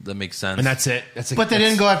 That makes sense. And that's it. But they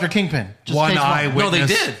didn't go after Kingpin. Just One Kate's eye mom. No, they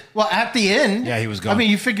witness. did. Well, at the end. Yeah, he was gone. I mean,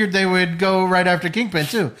 you figured they would go right after Kingpin,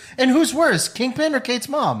 too. And who's worse, Kingpin or Kate's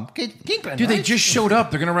mom? Kingpin, Dude, right? they just showed up.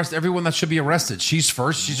 They're going to arrest everyone that should be arrested. She's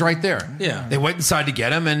first. She's right there. Yeah. They went inside to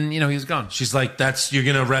get him, and, he's gone. She's like, you're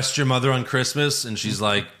going to arrest your mother on Christmas? And she's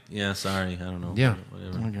like, yeah, sorry, I don't know. Yeah.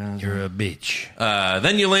 Whatever. You're a bitch.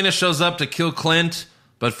 Then Yelena shows up to kill Clint,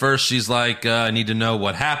 but first she's like, I need to know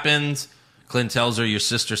what happened. Clint tells her your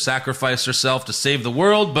sister sacrificed herself to save the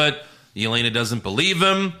world, but Yelena doesn't believe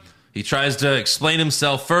him. He tries to explain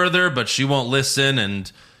himself further, but she won't listen,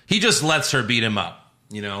 and he just lets her beat him up,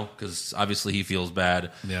 because obviously he feels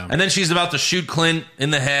bad. Yeah. And then she's about to shoot Clint in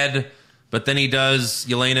the head, but then he does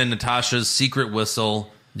Yelena and Natasha's secret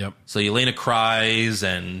whistle. Yep. So Yelena cries,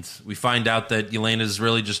 and we find out that Yelena's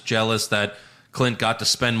really just jealous that Clint got to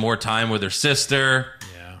spend more time with her sister.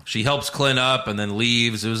 Yeah. She helps Clint up and then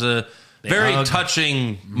leaves. It was a very hug.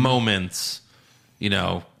 touching moment,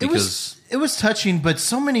 because It was touching, but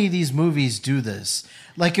so many of these movies do this.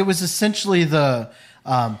 Like, it was essentially the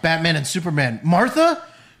Batman and Superman. Martha?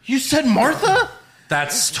 You said Martha?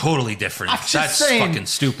 that's totally different. I'm just That's saying, fucking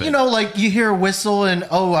stupid. Like you hear a whistle and,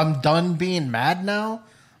 oh, I'm done being mad now?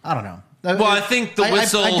 I don't know. Well, I think the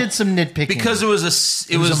whistle. I did some nitpicking. Because it was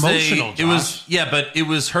emotional, it was but it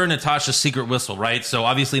was her Natasha's secret whistle, right? So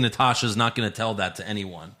obviously Natasha's not going to tell that to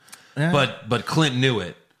anyone. Yeah. But Clint knew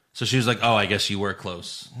it. So she was like, "Oh, I guess you were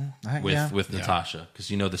close yeah. with Natasha because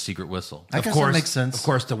you know the secret whistle." I guess that makes sense. Of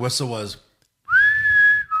course, the whistle was.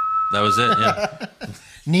 That was it. Yeah.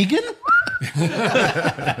 Negan?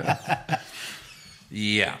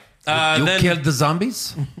 Yeah. You Then killed the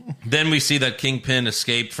zombies? Then we see that Kingpin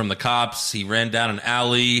escaped from the cops. He ran down an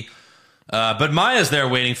alley. But Maya's there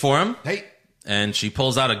waiting for him. Hey. And she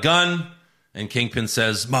pulls out a gun. And Kingpin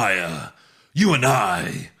says, Maya, you and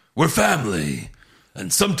I, we're family.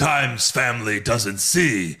 And sometimes family doesn't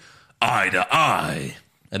see eye to eye.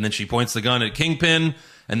 And then she points the gun at Kingpin.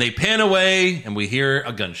 And they pan away. And we hear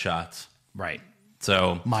a gunshot. Right.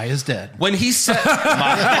 So Maya's dead. when he said...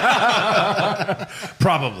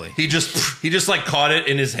 Probably. He just like caught it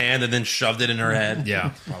in his hand and then shoved it in her head.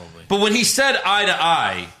 Yeah, probably. But when he said eye to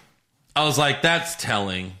eye, I was like, that's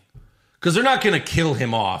telling. Because they're not going to kill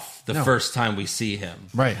him off the first time we see him.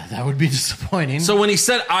 Right. That would be disappointing. So when he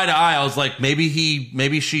said eye to eye, I was like, maybe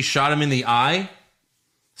she shot him in the eye.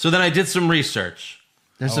 So then I did some research.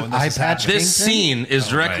 There's Oh, an and this eye is patch. happening. This Kingpin? scene is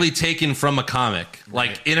directly right. taken from a comic.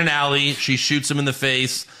 Like in an alley, she shoots him in the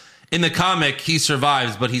face. In the comic, he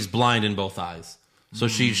survives, but he's blind in both eyes. So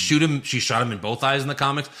she shot him in both eyes in the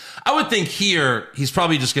comics. I would think here he's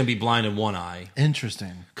probably just going to be blind in one eye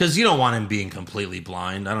Interesting. because you don't want him being completely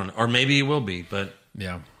blind. I don't know, or maybe he will be. But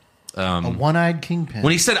Yeah. A one-eyed Kingpin.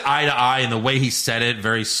 when he said eye to eye and the way he said it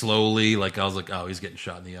very slowly, like I was like, oh, he's getting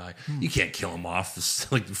shot in the eye. You can't kill him off. This,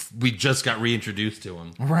 like we just got reintroduced to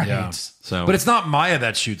him. Right. Yeah. So, But it's not Maya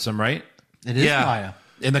that shoots him, right? It is Yeah. Maya.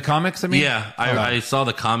 In the comics, I mean? yeah, I saw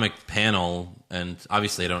the comic panel, and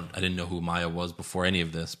obviously I didn't know who Maya was before any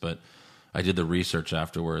of this, but I did the research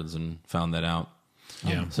afterwards and found that out.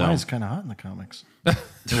 Yeah. So, Why is kind of hot in the comics?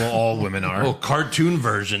 Well, all women are. oh, cartoon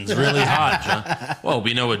version's really hot, John. Well,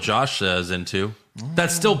 we know what Josh is into.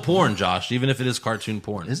 That's still porn, Josh, even if it is cartoon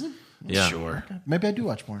porn. Is it? Yeah. Sure. Maybe I do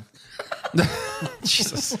watch porn.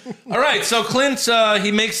 Jesus. All right, so Clint,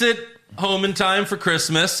 he makes it home in time for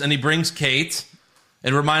Christmas, and he brings Kate.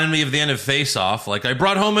 It reminded me of the end of Face Off. Like, I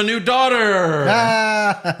brought home a new daughter.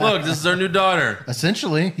 Look, this is our new daughter.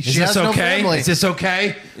 Essentially, Is she this has no okay? family. Is this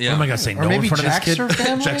okay? Yeah. What am I going to say? Or No maybe in front Jack's of her this kid?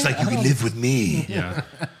 family? Jack's like, you can live with me. Yeah.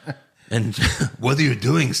 And what are you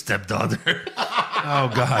doing, stepdaughter?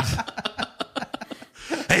 Oh, God.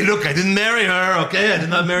 Hey, look, I didn't marry her, okay? I did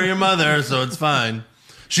not marry your mother, so it's fine.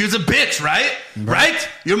 She was a bitch, right? Right?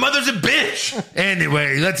 Your mother's a bitch.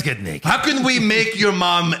 Anyway, let's get naked. How can we make your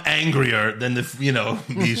mom angrier than if, we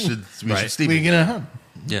should sleep? We gonna?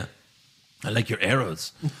 Yeah. I like your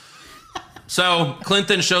arrows. So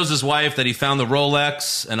Clinton shows his wife that he found the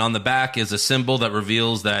Rolex, and on the back is a symbol that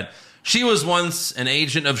reveals that she was once an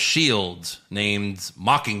agent of S.H.I.E.L.D. named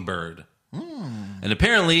Mockingbird. And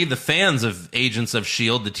apparently the fans of Agents of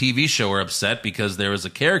S.H.I.E.L.D., the TV show, are upset because there was a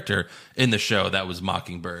character in the show that was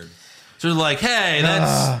Mockingbird. So they're like, hey,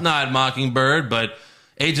 that's not Mockingbird, but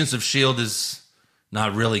Agents of S.H.I.E.L.D. is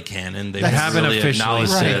not really canon. They haven't really officially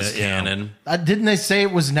acknowledged said it as it, yeah. canon. Didn't they say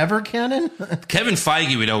it was never canon? Kevin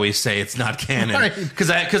Feige would always say it's not canon. Right.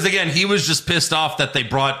 Because again, he was just pissed off that they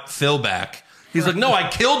brought Phil back. He's like, no, I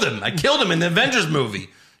killed him. I killed him in the Avengers movie.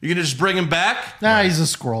 You're going to just bring him back? Nah, he's a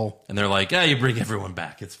scroll. And they're like, you bring everyone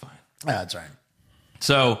back. It's fine. That's right.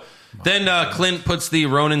 So then Clint puts the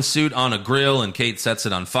Ronin suit on a grill and Kate sets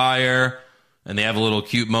it on fire. And they have a little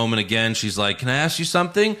cute moment again. She's like, can I ask you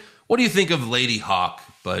something? What do you think of Lady Hawk?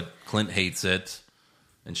 But Clint hates it.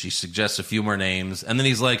 And she suggests a few more names. And then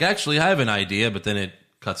he's like, actually, I have an idea. But then it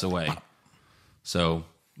cuts away. So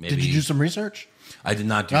maybe. Did you do some research? I did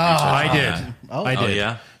not do research. I on did. that. I did. Oh,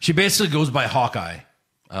 yeah? She basically goes by Hawkeye.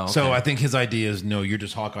 Oh, okay. So I think his idea is, no, you're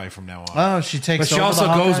just Hawkeye from now on. Oh, she takes. But she over also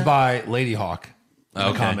the goes Hawkeye? by Lady Hawk in the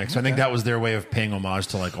Okay. comics. So I think that was their way of paying homage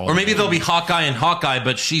to like all. Or maybe there'll be Hawkeye and Hawkeye,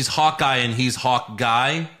 but she's Hawkeye and he's Hawk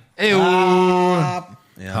Guy. Ew. Yeah.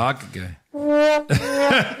 Hawkeye.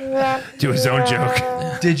 Do his own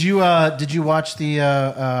joke. Did you watch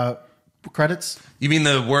the credits? You mean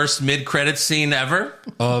the worst mid-credits scene ever?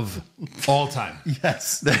 Of all time.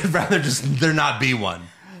 Yes. I'd rather just there not be one.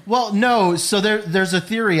 Well, no. So there's a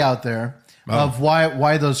theory out there of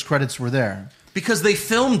why those credits were there. Because they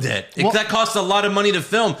filmed it. Well- That cost a lot of money to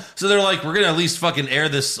film. So they're like, we're going to at least fucking air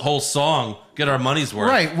this whole song, get our money's worth.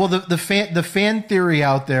 Right. Well, the fan theory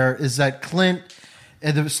out there is that Clint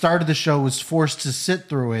at the start of the show was forced to sit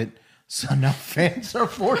through it, so now fans are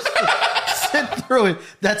forced to sit through it.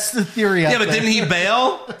 That's the theory out Yeah, but there. didn't he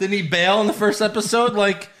bail? Didn't he bail in the first episode?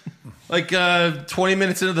 Like 20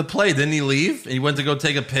 minutes into the play, didn't he leave? And he went to go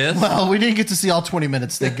take a piss? Well, we didn't get to see all 20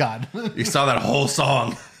 minutes, thank God. You saw that whole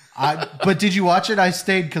song. But did you watch it? I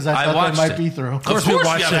stayed because I thought watched that might it. be through. Of course we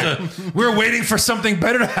watched it. We were waiting for something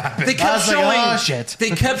better to happen. They I kept was like, showing. oh, shit. They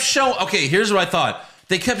kept showing. Okay, here's what I thought.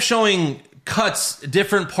 They kept showing cuts,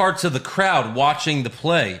 different parts of the crowd watching the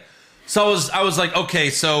play. So I was like, okay,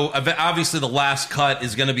 so obviously the last cut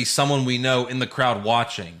is going to be someone we know in the crowd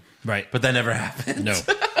watching, Right. But that never happened. No.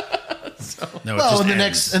 No, it Well, just in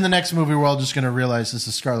the ends. next movie, we're all just going to realize this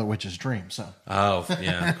is Scarlet Witch's dream. So Oh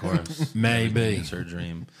yeah, of course. Maybe. It's her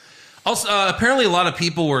dream. Also, apparently, a lot of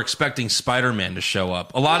people were expecting Spider-Man to show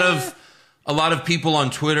up. A lot of people on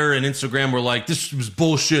Twitter and Instagram were like, "This was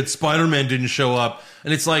bullshit. Spider-Man didn't show up,"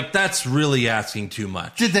 and it's like that's really asking too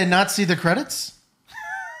much. did they not see the credits?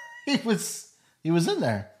 He was in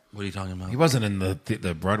there. What are you talking about? He wasn't in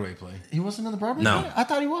the Broadway play. He wasn't in the Broadway No. play? I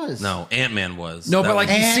thought he was. No, Ant-Man was. No, That but like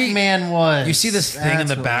was- you see, Ant-Man was. you see this thing in That's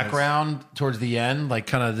the what it background towards the end, like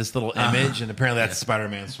kind of this little image, and apparently that's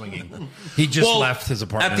Spider-Man swinging. He just Well, left his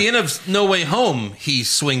apartment. At the end of No Way Home, he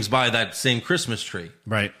swings by that same Christmas tree.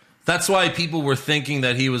 right. That's why people were thinking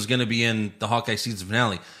that he was going to be in the Hawkeye season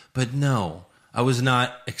finale. But no, I was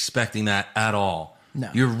not expecting that at all. No.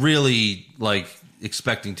 You're really like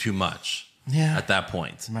expecting too much at that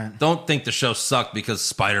point. Right. Don't think the show sucked because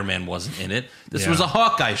Spider-Man wasn't in it. This Yeah. was a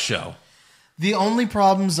Hawkeye show. The only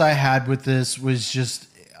problems I had with this was just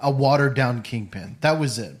a watered down Kingpin. That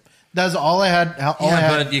was it. That's all I had.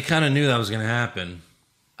 But you kind of knew that was going to happen.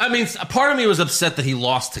 I mean, a part of me was upset that he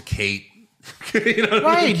lost to Kate. You know what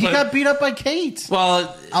I Right, mean? he But- got beat up by Kate.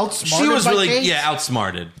 Well, Outsmarted she was by really Kate?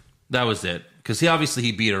 outsmarted. That was it because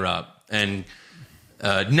he beat her up, and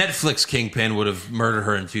Netflix Kingpin would have murdered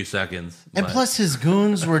her in 2 seconds. And But- plus, his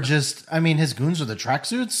goons were just, his goons were the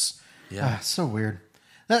tracksuits. Yeah. So weird.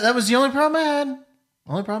 That was the only problem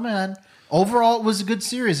I had. overall, it was a good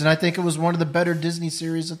series, and I think it was one of the better Disney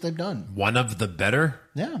series that they've done. One of the better?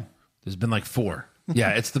 Yeah. There's been like 4.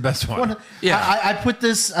 Yeah, it's the best one. Yeah. I put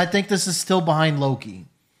this. I think this is still behind Loki,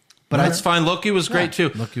 but That's fine. Loki was great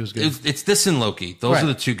too. Loki was good. It's this and Loki. Those Right. are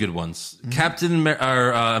the two good ones. Captain America.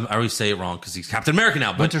 I always say it wrong because he's Captain America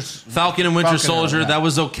now. But Falcon and Winter Falcon, Soldier, yeah. that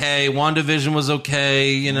was okay. WandaVision was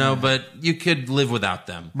okay. You know, but you could live without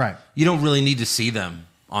them. Right. You don't really need to see them.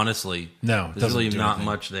 Honestly, No, it there's doesn't really do not anything.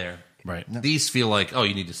 much there. Right. These feel like, oh,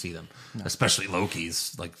 you need to see them. Especially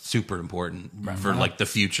Loki's like super important for like the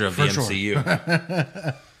future of the sure.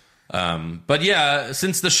 MCU. But yeah,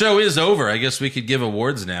 since the show is over, I guess we could give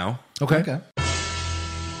awards now. Okay.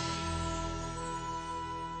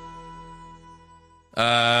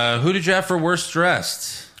 Who did you have for worst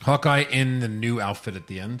dressed Hawkeye in the new outfit at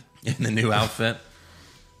the end. in the new outfit?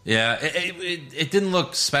 Yeah, it didn't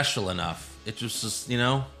look special enough. It just you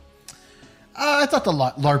know. I thought the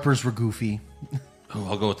LARPers were goofy. Oh,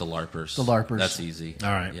 I'll go with the LARPers. The LARPers. That's easy. All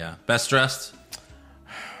right. Yeah. Best dressed?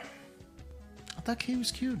 I thought Kate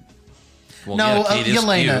was cute. Well, No, yeah, Kate is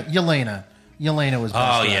Yelena. cute. Yelena was.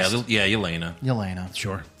 Best Oh dressed. yeah, Yelena. Yelena.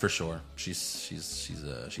 Sure. For sure. She's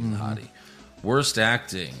a hottie. Worst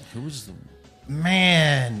acting. Who was the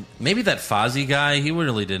Man, maybe that Fozzie guy? He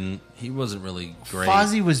wasn't really great.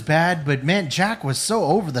 Fozzie was bad, but man, Jack was so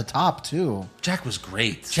over the top too. Jack was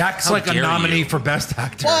great. Jack's How like a dare nominee you. for best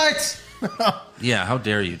actor. What? Yeah, how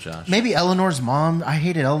dare you, Josh? Maybe Eleanor's mom. I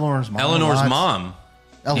hated Eleanor's mom. Eleanor's a lot. mom.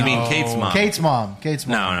 You mean Kate's mom? Kate's mom. Kate's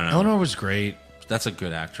mom. No. Eleanor was great. That's a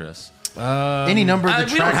good actress. Any number of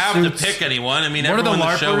the We don't have to tracksuits. pick anyone. I mean, One of the everyone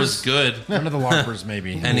in the show LARPers. was good. One of the LARPers,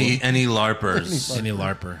 maybe. Any LARPers. Any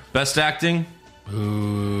LARPer. Best acting?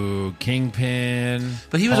 Ooh, Kingpin.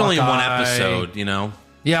 But he was only in one Hawkeye. episode, you know?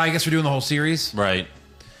 Yeah, I guess we're doing the whole series. Right.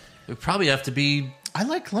 It would probably have to be... I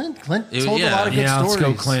like Clint. Clint It- told yeah. a lot of good Yeah, stories. let's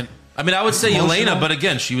go Clint. I mean, I would say Emotional. Yelena, but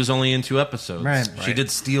again, she was only in 2 episodes. Right. She did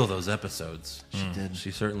steal those episodes. She did.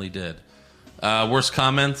 She certainly did. Worst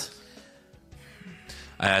comment?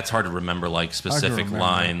 It's hard to remember like specific remember.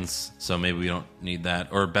 lines, so maybe we don't need that.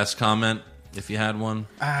 Or best comment, if you had one.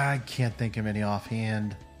 I can't think of any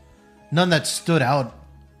offhand. None that stood out.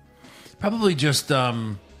 Probably just,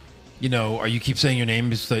 you know, or you keep saying your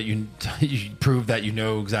name so that you prove that you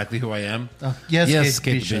know exactly who I am. Yes,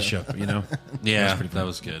 Kate Bishop. Bishop, you know. Yeah, pretty that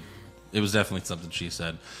was good. It was definitely something she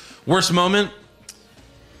said. Worst moment?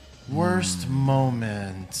 Worst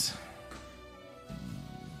moment.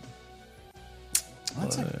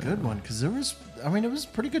 That's a good one because it was a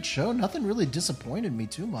pretty good show. Nothing really disappointed me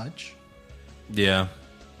too much. Yeah.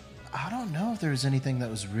 I don't know if there was anything that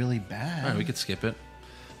was really All bad. right, we could skip it.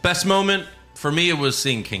 Best moment? For me, it was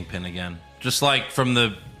seeing Kingpin again. Just like from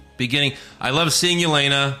the beginning. I love seeing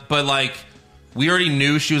Yelena, but like we already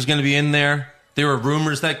knew she was going to be in there. There were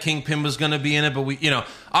rumors that Kingpin was going to be in it, but we,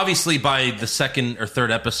 obviously by the 2nd or 3rd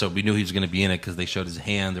episode, we knew he was going to be in it because they showed his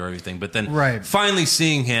hand or everything. But then Right. finally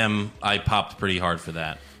seeing him, I popped pretty hard for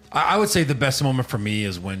that. I would say the best moment for me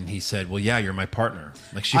is when he said, "Well, yeah, you're my partner."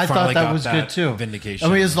 Like she I finally thought that got was good too. Vindication.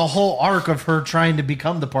 I mean, it's the whole arc of her trying to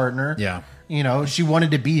become the partner. Yeah. She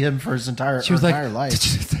wanted to be him for his entire, she was like, life. "Did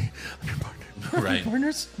you say I'm your partner?" Right.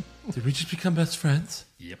 Partners? Did we just become best friends?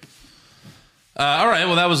 Yep. All right.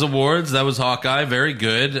 Well, that was awards. That was Hawkeye. Very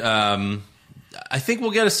good. I think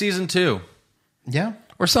we'll get a season 2. Yeah.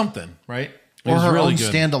 Or something, right? It Or was her really own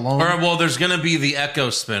good. standalone. Or well, there's going to be the Echo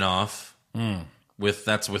spinoff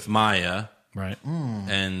with Maya, Right.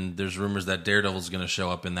 and there's rumors that Daredevil's going to show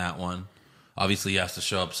up in that one. Obviously, he has to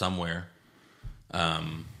show up somewhere.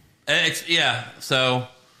 So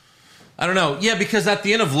I don't know. Yeah, because at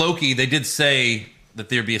the end of Loki, they did say that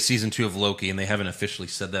there'd be a season 2 of Loki, and they haven't officially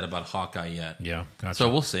said that about Hawkeye yet. Yeah. Gotcha. So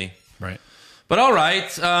we'll see. right. But all right.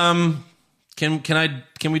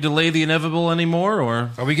 Can we delay the inevitable anymore,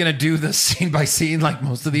 or Are we gonna do this scene by scene like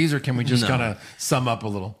most of these, or can we just No. kind of sum up a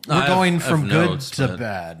little? We're going I have from good notes, to but-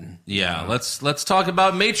 bad. Yeah, let's talk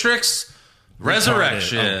about Matrix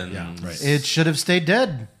Resurrection. Oh, yeah, right. It should have stayed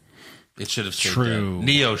dead. It should have stayed True. dead.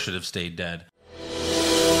 Neo should have stayed dead.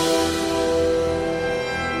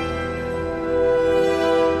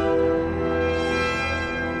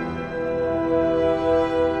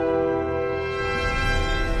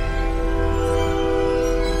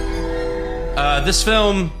 This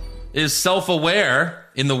film is self-aware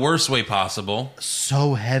in the worst way possible.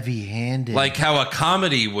 So heavy-handed. Like how a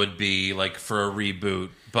comedy would be, like for a reboot,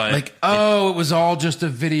 But Like, it was all just a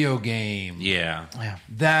video game yeah.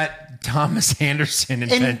 that Thomas Anderson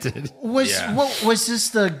And invented. was this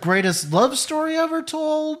the greatest love story ever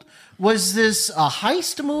told? Was this a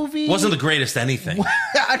heist movie? Wasn't the greatest anything.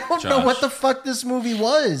 I don't know Josh. what the fuck this movie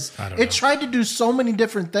was. It tried to do so many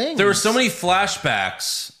different things. There were so many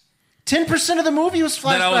flashbacks 10% of the movie was flashbacks.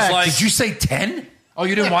 that I was like, Did you say 10? Oh,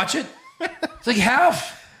 you didn't watch it? It's like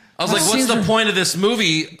half. I was like, what's Scenes the are- point of this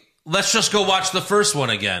movie? Let's just go watch the first one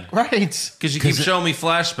again. right. Because you keep showing me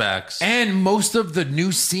flashbacks. And most of the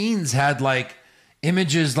new scenes had like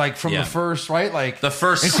images like from Yeah. the first, right? Like The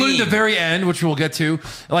first including scene. the very end, which we'll get to.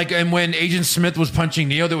 Like, and when Agent Smith was punching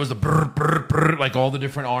Neo, there was the brr, brr, brr, like all the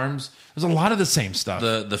different arms. There's a lot of the same stuff.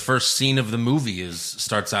 The first scene of the movie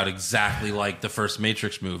starts out exactly like the first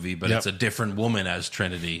Matrix movie, but Yep. it's a different woman as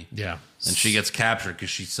Trinity. Yeah. And she gets captured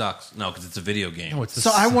because she sucks. No, because it's a video game. Oh, it's the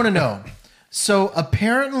So I want to know. So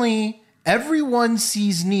apparently everyone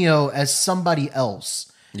sees Neo as somebody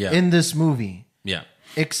else Yeah. in this movie, Yeah.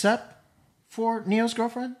 except for Neo's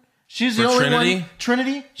girlfriend. She's For the only Trinity? one.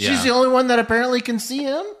 Trinity. She's Yeah. the only one that apparently can see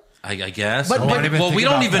him. I guess. But- but- I didn't even well, we think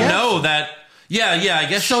don't about even that. know that. Yeah, I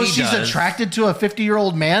guess So she she's does. attracted to a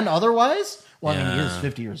 50-year-old man otherwise? Well, I mean, he Yeah. is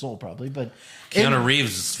 50 years old probably, but... Keanu and-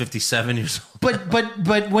 Reeves is 57 years old.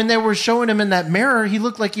 But when they were showing him in that mirror, he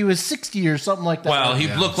looked like he was 60 or something like that. Well, he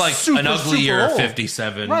looked like Super, an super uglier old.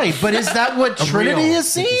 57. Right, but is that what Trinity real is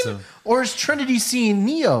seeing? 57. Or is Trinity seeing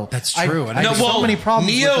Neo? That's true, and I I have No, so many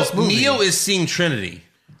problems Neo, with this movie. Neo is seeing Trinity.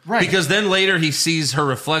 Right. Because then later he sees her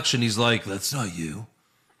reflection. He's like, that's not you.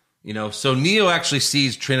 You know, so Neo actually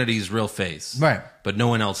sees Trinity's real face. Right. But no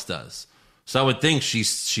one else does. So I would think she's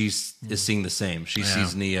is seeing the same. She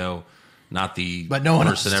sees Neo, not the But no one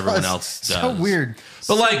person else everyone does. else does. So weird. But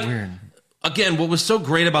So like weird. again, what was so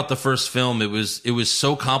great about the first film, it was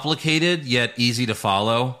so complicated yet easy to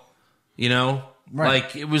follow. You know? Right.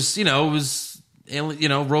 Like it was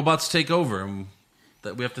robots take over and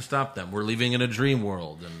that we have to stop them. We're living in a dream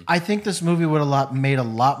world and I think this movie would have made a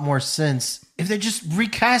lot more sense if they just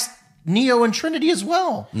recast Neo and Trinity as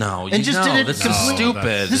well. no, and just did it this is complete-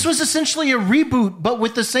 stupid. This was essentially a reboot, but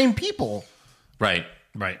with the same people. right.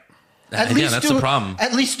 Right. Yeah, that's the problem.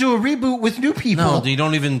 At least do a reboot with new people. No, you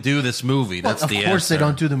don't even do this movie. That's of the course answer. they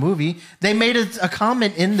don't do the movie. They made a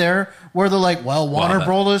comment in there where they're like, "Well, Warner that-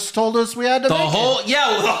 Brothers told us we had to The make whole it."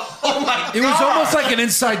 oh my god. It was almost like an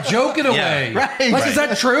inside joke in a Yeah. way. Right. Like, is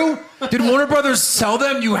that true? Did Warner Brothers sell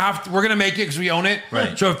them? We're gonna make it because we own it.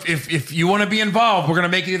 Right. So if you want to be involved, we're gonna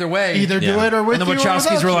make it either way. Either do Yeah. it or with and the you or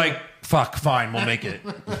Wachowskis without were you. like, "Fuck, fine, we'll make it.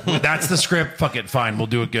 That's the script. Fuck it, fine, we'll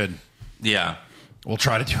do it good. Yeah. We'll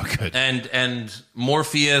try to do it good." And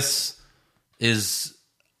Morpheus is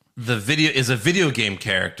a video game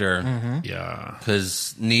character Mm-hmm. Yeah.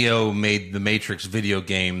 because Neo made the Matrix video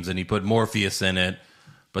games and he put Morpheus in it,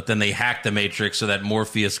 but then they hacked the Matrix so that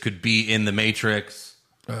Morpheus could be in the Matrix.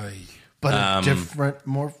 but a different,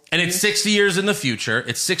 more. And it's 60 years in the future.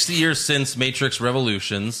 It's 60 years since Matrix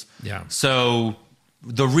Revolutions. Yeah. So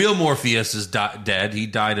the real Morpheus is dead. He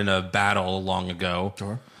died in a battle long ago.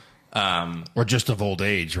 Sure. Or just of old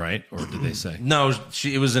age, right? Or did they say? No,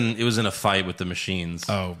 it was in a fight with the machines.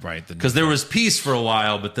 Oh, right. Because there was peace for a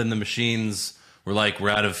while, but then the machines were like,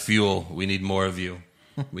 "We're out of fuel. We need more of you.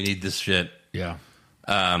 We need this shit." Yeah.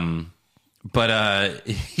 But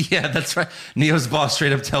yeah, that's right. Neo's boss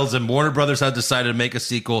straight up tells him Warner Brothers have decided to make a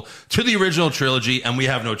sequel to the original trilogy, and we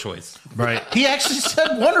have no choice. Right. He actually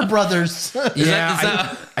said Warner Brothers. Yeah, is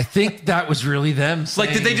that- I think that was really them.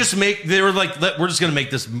 Like, did they saying- just make? They were like, "We're just going to make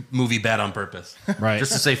this movie bad on purpose, Right.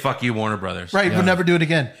 Just to say fuck you, Warner Brothers." Right, Yeah. would never do it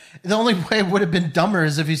again. The only way it would have been dumber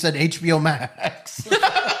is if he said HBO Max.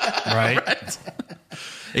 right?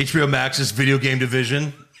 HBO Max's video game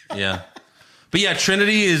division. Yeah. But yeah,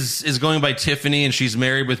 Trinity is going by Tiffany, and she's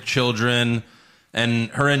married with children. And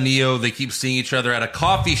her and Neo, they keep seeing each other at a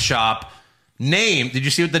coffee shop. Did you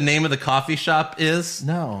see what the name of the coffee shop is?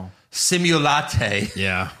 No. Simulate.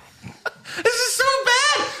 Yeah. This is so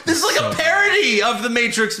bad. This is like a parody of the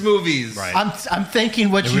Matrix movies. Right. I'm thinking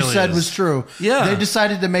what you really said is. was true. Yeah. They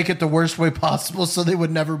decided to make it the worst way possible so there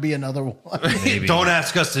would never be another one. Maybe. Don't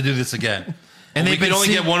ask us to do this again. And we they've could been only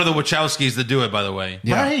seeing- get one of the Wachowskis to do it, by the way.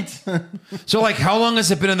 Yeah. Right? So, like, how long has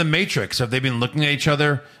it been in the Matrix? Have they been looking at each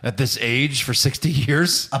other at this age for 60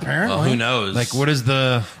 years? Apparently. Well, who knows? Like, what is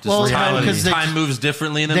the Well, reality? because they- time moves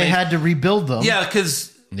differently in the They Matrix. had to rebuild them. Yeah,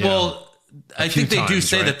 because I few think they do times,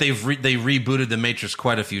 say right? that they rebooted the Matrix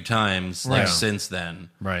quite a few times, like Right. since then.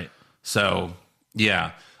 Right. So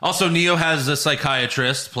yeah. Also, Neo has a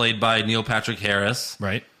psychiatrist played by Neil Patrick Harris,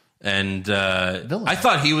 Right. and I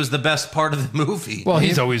thought he was the best part of the movie. Well,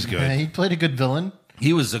 he's always good. Yeah, he played a good villain.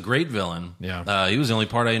 He was a great villain. Yeah. He was the only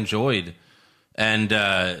part I enjoyed. And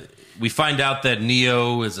we find out that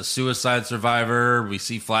Neo is a suicide survivor. We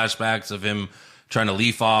see flashbacks of him trying to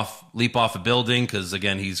leap off a building because,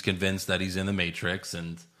 again, he's convinced that he's in the Matrix.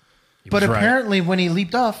 And But was right. apparently, when he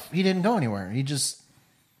leaped off, he didn't go anywhere. He just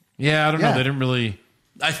Yeah, I don't know. Yeah. They didn't really.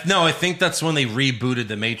 I think that's when they rebooted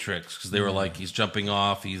the Matrix because they were like, he's jumping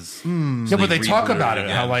off. He's Yeah, but they talk rebooted about it.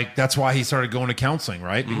 again. How like that's why he started going to counseling,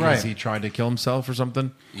 right? Because Right. he tried to kill himself or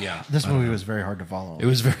something. Yeah. this movie was very hard to follow. It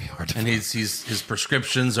was very hard to. And his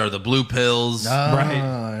prescriptions are the blue pills. right.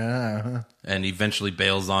 yeah. And he eventually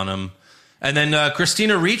bails on him. And then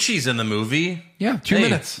Christina Ricci's in the movie. Yeah, 2 Hey,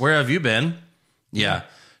 minutes. Where have you been? Yeah.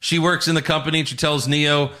 She works in the company and she tells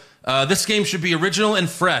Neo, this game should be original and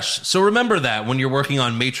fresh. So remember that when you're working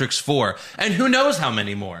on Matrix 4. And who knows how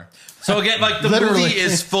many more. So again, like the Literally. movie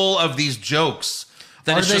is full of these jokes.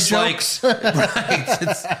 That Are it's they just jokes? like,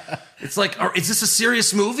 right. It's like, is this a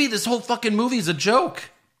serious movie? This whole fucking movie is a joke.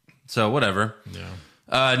 So whatever.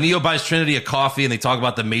 Yeah. Neo buys Trinity a coffee and they talk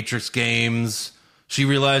about the Matrix games. She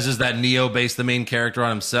realizes that Neo based the main character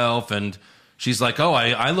on himself, and she's like, "Oh,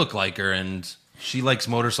 I look like her, and she likes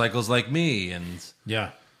motorcycles like me." And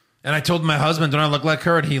Yeah. And I told my husband, "Don't I look like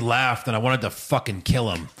her?" And he laughed, and I wanted to fucking kill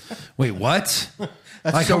him. Wait, what?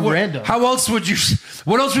 That's so random. How else would you?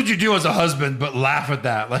 What else would you do as a husband but laugh at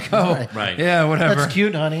that? Like, oh, Right. yeah, whatever. That's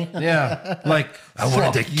cute, honey. Yeah, like I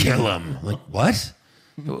wanted to Fuck kill him. Like what?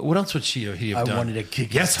 What else would he have I done? wanted to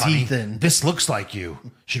kick yes, his honey, teeth in. This looks like you.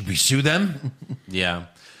 Should we sue them? yeah,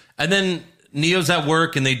 and then Neo's at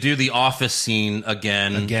work, and they do the office scene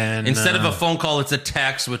again. Instead of a phone call, it's a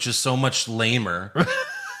text, which is so much lamer.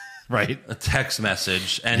 Right. A text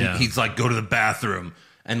message, and Yeah. he's like, "Go to the bathroom."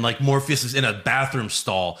 And like Morpheus is in a bathroom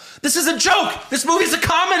stall. This is a joke. This movie's a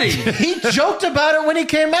comedy. He joked about it when he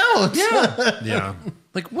came out. Yeah. Yeah.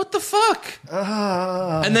 Like, what the fuck?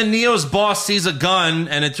 And then Neo's boss sees a gun,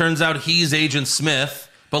 and it turns out he's Agent Smith,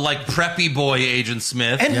 but like preppy boy Agent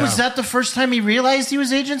Smith. And Yeah. was that the first time he realized he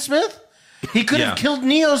was Agent Smith? He could Yeah. have killed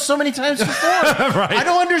Neo so many times before. I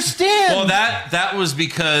don't understand. Well, that was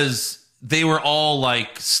because they were all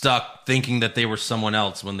like stuck thinking that they were someone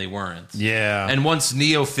else when they weren't. Yeah. And once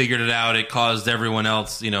Neo figured it out, it caused everyone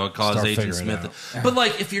else, it caused Start Agent figuring Smith. But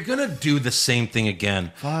like, if you're going to do the same thing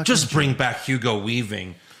again, just bring back Hugo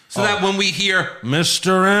Weaving. So that when we hear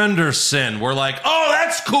Mr. Anderson, we're like, oh,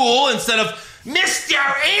 that's cool, instead of Mr.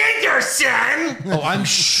 Anderson. Oh, I'm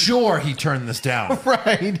sure he turned this down.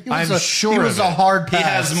 right. He was I'm sure he was of a it. hard He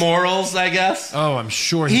pass. has morals, I guess. Oh, I'm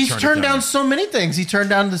sure He's turned it down so many things. He turned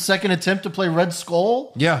down the second attempt to play Red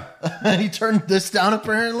Skull. Yeah. He turned this down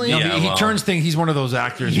apparently. Yeah. No, he well. turns things. He's one of those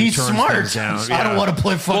actors. He's who turns smart. things down. I don't Yeah. want to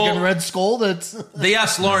play fucking Well- Red Skull. That's They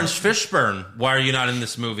asked Lawrence Fishburne, "Why are you not in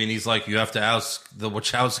this movie?" And he's like, "You have to ask the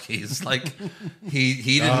Wachowskis." Like, he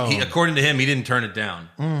didn't. He, according to him, he didn't turn it down.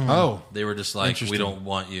 Oh, They were just like, "We Interesting. don't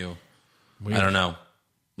want you." I don't know.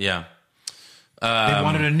 Yeah, they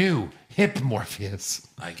wanted a new hip Morpheus.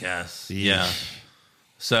 I guess. Yeah.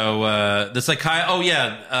 So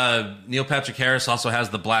the Neil Patrick Harris also has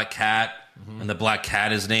the Black Cat, and the Black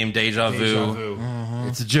Cat is named Deja Vu.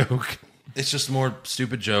 It's a joke. It's just more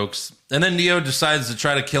stupid jokes. And then Neo decides to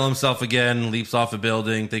try to kill himself again, leaps off a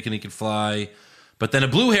building, thinking he could fly. But then a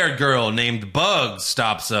blue-haired girl named Bugs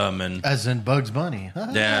stops him, and as in Bugs Bunny.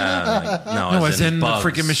 yeah, No, as in the Bugs.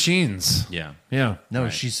 freaking machines. Yeah, Yeah. No,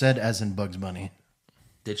 she said as in Bugs Bunny.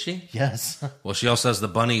 did she? Yes. Well, she also has the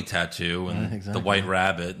bunny tattoo and exactly. the white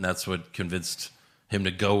rabbit, and that's what convinced him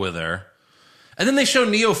to go with her. And then they show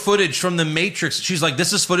Neo footage from the Matrix. She's like,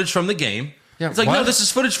 "This is footage from the game." Yeah, it's like, no, what? this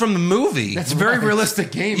is footage from the movie. That's a very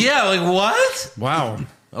realistic game. Yeah, like what? Wow.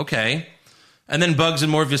 Okay. And then Bugs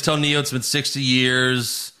and Morpheus tell Neo it's been 60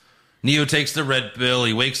 years. Neo takes the red pill.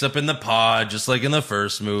 He wakes up in the pod, just like in the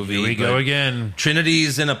first movie. Here we go But again.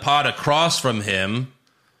 Trinity's in a pod across from him.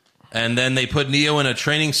 And then they put Neo in a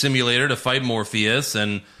training simulator to fight Morpheus.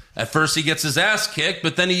 And at first he gets his ass kicked,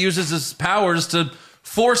 but then he uses his powers to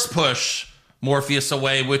force push Morpheus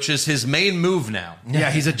away, which is his main move now. Yeah,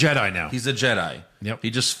 he's a Jedi now. He's a Jedi. Yep.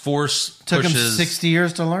 He just force Took him pushes 60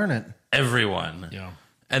 years to learn it. everyone. Yeah.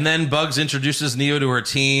 And then Bugs introduces Neo to her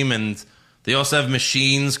team, and they also have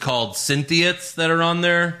machines called Synthients that are on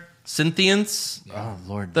their Synthients Oh,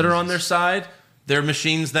 Lord. that are on their side. They're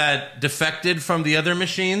machines that defected from the other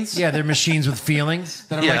machines. Yeah, they're machines with feelings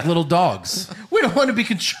that are Yeah. like little dogs. We don't want to be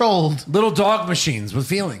controlled. Little dog machines with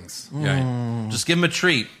feelings. Right. Just give them a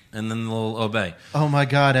treat, and then they'll obey. Oh, my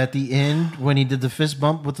God. At the end, when he did the fist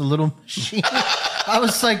bump with the little machine, I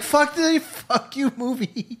was like, fuck you,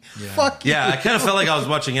 movie. Fuck you. Yeah, I kind of felt like I was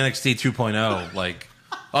watching NXT 2.0. Like,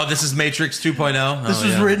 Oh, this is Matrix 2.0. This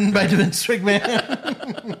was written by Vince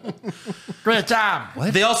McMahon. Great job.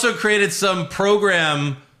 What? They also created some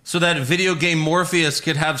program so that video game Morpheus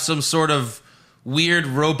could have some sort of weird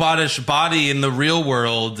robotish body in the real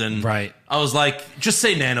world. And Right. I was like, just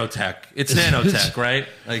say nanotech. It's nanotech, right?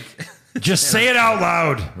 Like, Just say it out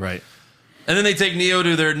loud. Right. and then they take Neo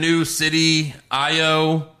to their new city,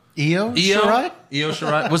 Io. Io Io Shirai? Io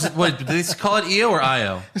Shirai. Was it, what, did they call it Io or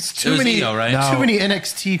Io? It's It too was many, Io, right? No. too many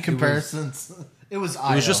NXT comparisons. It was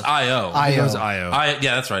Io. It was just Io. Io. It was Io.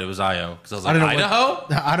 Yeah, that's right. It was Io. Because I was I like, don't know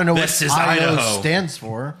Idaho? I don't know This what is Io Idaho. stands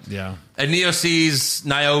for. Yeah. And Neo sees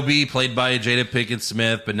Niobe, played by Jada Pinkett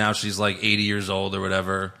Smith, but now she's like 80 years old or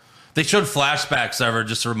whatever. They showed flashbacks of her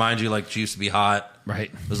just to remind you, like, she used to be hot.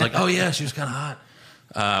 Right. It was like, oh, yeah, she was kind of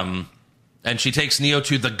hot. And she takes Neo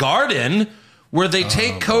to the garden where they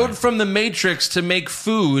take code from the Matrix to make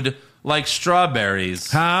food like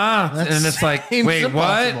strawberries. Huh? That And it's like, seems wait,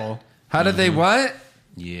 impossible. what? How did they what?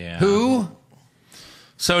 Yeah. Who?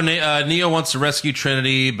 So Neo wants to rescue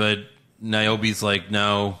Trinity, but Niobe's like,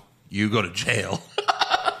 no, you go to jail.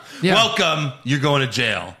 Yeah. Welcome, you're going to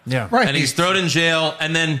jail. Yeah. Right. And he's thrown in jail,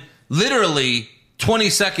 and then literally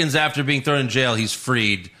 20 seconds after being thrown in jail, he's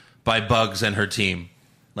freed by Bugs and her team.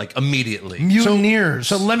 Like, immediately. Mutineers.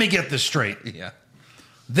 So let me get this straight. Yeah.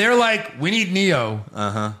 They're like, we need Neo.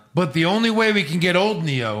 But the only way we can get old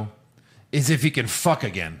Neo is if he can fuck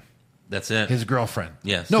again. That's it. His girlfriend.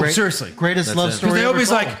 Yes. No, Great- seriously. Greatest That's love it. story Because ever Naomi's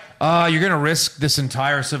told. like, you're going to risk this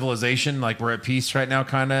entire civilization. Like, we're at peace right now,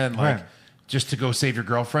 kind of. And like, Right. just to go save your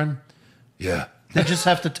girlfriend. Yeah. They just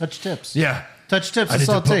have to touch tips. Yeah. Touch tips. I That's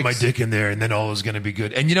need all to it put my takes. dick in there, and then all is going to be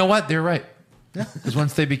good. And you know what? They're right. Yeah. Because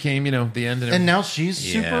once they became, the end. And And now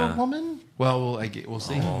she's Yeah. Superwoman? well, we'll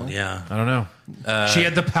see. Oh, yeah. I don't know. She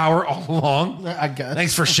had the power all along. I guess.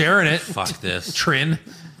 Thanks for sharing it. Fuck this. Trin.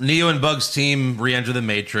 Neo and Bugs' team re-enter the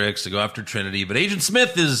Matrix to go after Trinity, but Agent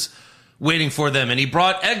Smith is waiting for them, and he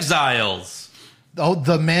brought exiles. Oh,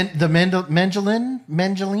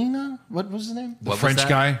 Mangelina? What was his name? What was French that?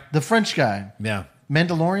 guy. The French guy. Yeah.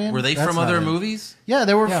 Mandalorian? Were they That's from not other it. movies? Yeah,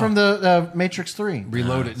 they were Yeah. from the Matrix 3.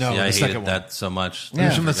 Reloaded. No, See, the I second hated one. that so much. He was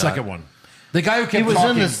Yeah. from the Forgot. second one. The guy who kept He was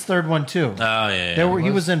talking, in this third one, too. Oh, yeah. He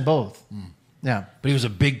was in both. Yeah, but he was a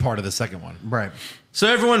big part of the second one. right. So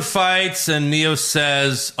everyone fights, and Neo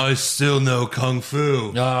says, I still know Kung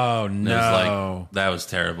Fu. Oh, And it was like, that was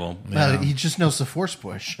terrible. He just knows the force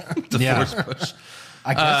push. yeah. Force push.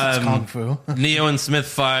 I guess it's Kung Fu. Neo and Smith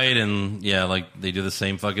fight, and yeah, like they do the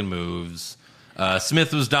same fucking moves.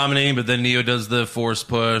 Smith was dominating, but then Neo does the force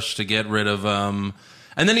push to get rid of him.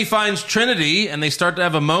 And then he finds Trinity, and they start to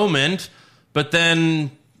have a moment, but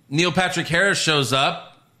then Neil Patrick Harris shows up,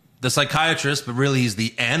 the psychiatrist, but really he's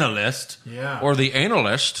the analyst. Yeah. Or the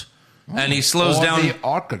analyst. And he slows Or down. the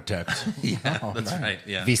architect. Yeah, that's right.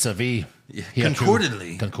 Yeah. Vis-a-vis.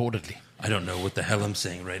 Concordantly. Concordantly. I don't know what the hell I'm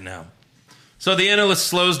saying right now. So the analyst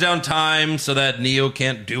slows down time so that Neo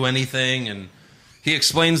can't do anything, and he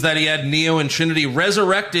explains that he had Neo and Trinity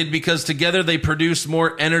resurrected because together they produce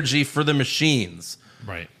more energy for the machines.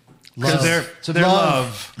 Right. Love. So their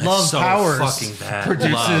love Love so powers fucking bad.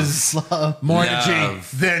 produces more Love. energy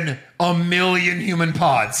than a million human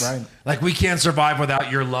pods. Right. Like, we can't survive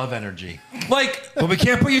without your love energy. Like, But we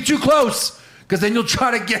can't put you too close, because then you'll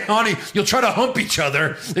try to get on. You'll try to hump each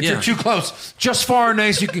other if Yeah. you're too close. Just far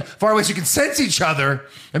away so you can sense each other,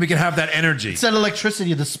 and we can have that energy. It's that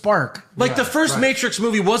electricity, the spark. the first Matrix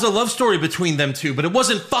movie was a love story between them two, but it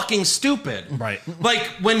wasn't fucking stupid. Right. Like,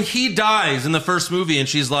 when he dies in the first movie and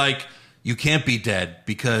she's like, you can't be dead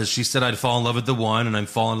because she said I'd fall in love with the one and I'm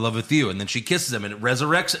falling in love with you. And then she kisses him and it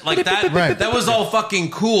resurrects it. Like that, Right. that was all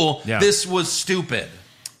fucking cool. Yeah. This was stupid.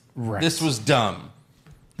 Right. This was dumb.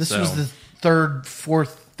 This So- was the third,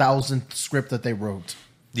 4,000th script that they wrote.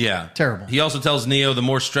 Yeah. Terrible. He also tells Neo, the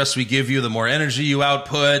more stress we give you, the more energy you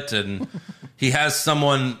output. And he has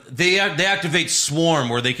someone, they activate Swarm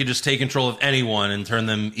where they could just take control of anyone and turn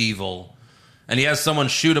them evil. And he has someone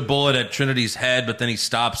shoot a bullet at Trinity's head, but then he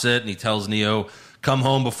stops it and he tells Neo, come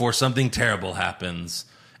home before something terrible happens.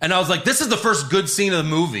 And I was like, this is the first good scene of the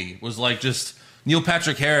movie, was like just Neil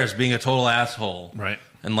Patrick Harris being a total asshole. Right.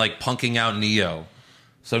 And like punking out Neo.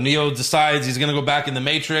 So Neo decides he's going to go back in the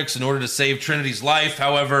Matrix in order to save Trinity's life.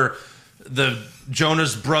 However, the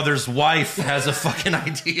Jonas Brothers' wife has a fucking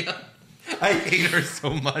idea. I hate her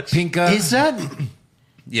so much. Pinka. Is that?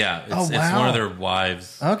 Yeah, it's, Oh, it's wow. one of their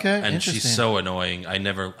wives. Okay, And she's interesting. so annoying. I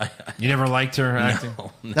You never liked her acting?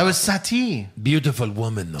 That was Sati. Beautiful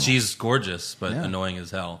woman, though. She's gorgeous, but annoying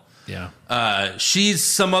as hell. Yeah. She's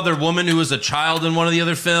some other woman who was a child in one of the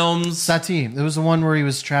other films. Sati. It was the one where he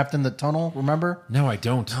was trapped in the tunnel. Remember? No, I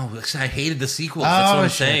don't. Oh, I hated the sequels. That's what I'm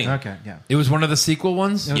shit. saying. Okay, yeah. It was one of the sequel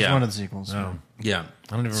ones? It was Yeah. one of the sequels. Oh. Yeah.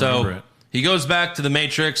 I don't even so remember it. he goes back to the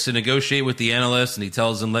Matrix to negotiate with the analyst, and he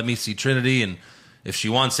tells him, let me see Trinity, and if she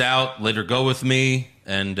wants out, let her go with me,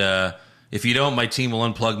 and if you don't, my team will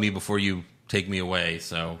unplug me before you take me away.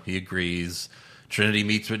 So he agrees. Trinity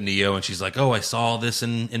meets with Neo, and she's like, oh, I saw this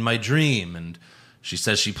in my dream, and she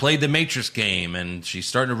says she played the Matrix game, and she's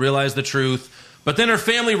starting to realize the truth. But then her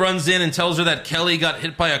family runs in and tells her that Kelly got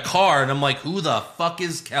hit by a car, and I'm like, who the fuck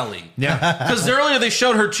is Kelly? Yeah. Because earlier they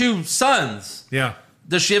showed her 2 sons. Yeah.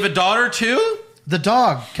 Does she have a daughter too? The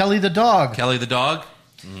dog. Kelly the dog. Kelly the dog?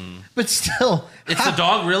 But still. It's the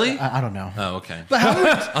dog, really? I don't know. Oh, okay. But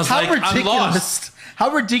was how like, I'm ridiculous? lost.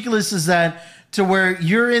 How ridiculous is that? To where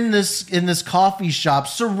you're in this coffee shop,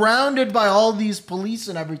 surrounded by all these police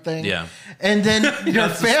and everything. Yeah. And then your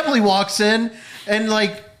family walks in, and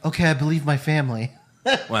like, okay, I believe my family.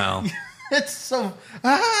 Well, It's so.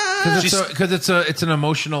 Because it's an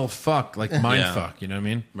emotional fuck, like mind Yeah. fuck. You know what I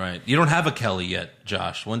mean? right. You don't have a Kelly yet,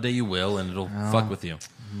 Josh. One day you will, and it'll fuck with you.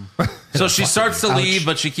 So she starts to leave,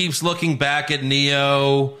 but she keeps looking back at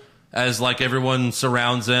Neo as like everyone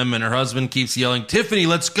surrounds him, and her husband keeps yelling, Tiffany,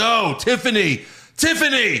 let's go! Tiffany!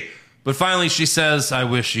 Tiffany! But finally she says, I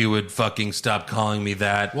wish you would fucking stop calling me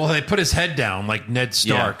that. Well, they put his head down like Ned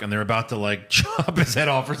Stark, Yeah. and they're about to like chop his head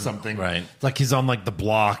off or something. Right. It's like he's on like the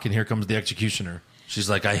block, and here comes the executioner. She's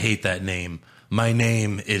like, I hate that name. My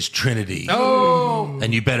name is Trinity. Oh,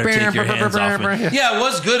 And you better take your hands off me. Yeah. Yeah, it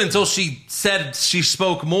was good until she said she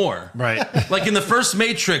spoke more. right. Like in the first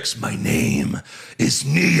Matrix, my name is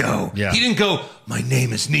Neo. Yeah. He didn't go, my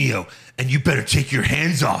name is Neo, and you better take your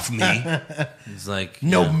hands off me. He's like,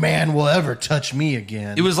 No yeah. man will ever touch me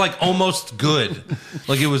again. It was like almost good.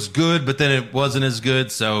 Like it was good, but then it wasn't as good.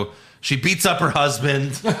 So she beats up her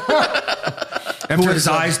husband. After his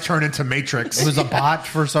eyes turn into Matrix. It was a bot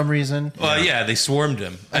for some reason. Well, yeah, they swarmed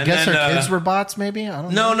him. I guess her kids were bots, maybe. I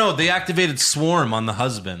don't know. No, they activated Swarm on the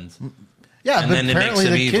husband. Yeah, and but then it apparently makes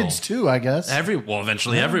him the evil. kids too. I guess.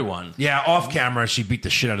 Eventually everyone. Yeah, off camera, she beat the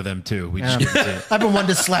shit out of them too. We just didn't see it. I've been wanting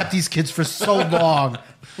to slap these kids for so long.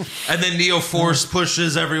 And then Neo Force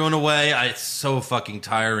pushes everyone away. It's so fucking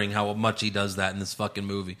tiring how much he does that in this fucking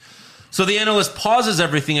movie. So the analyst pauses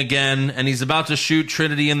everything again, and he's about to shoot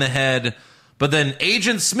Trinity in the head. But then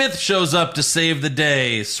Agent Smith shows up to save the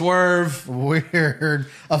day. Swerve. Weird.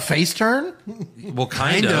 A face turn? Well,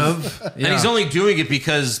 kind of. And he's only doing it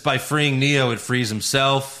because by freeing Neo, it frees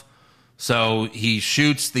himself. So he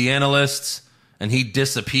shoots the analyst, and he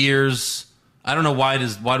disappears. I don't know why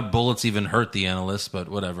do bullets even hurt the analyst, but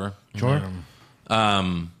whatever. Sure.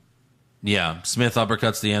 Yeah, Smith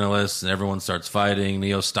uppercuts the analyst, and everyone starts fighting.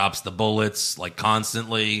 Neo stops the bullets, like,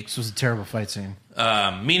 constantly. This was a terrible fight scene.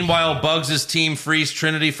 Meanwhile, Bugs' team frees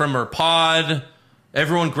Trinity from her pod.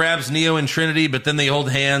 Everyone grabs Neo and Trinity, but then they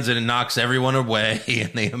hold hands, and it knocks everyone away,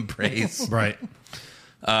 and they embrace. Right.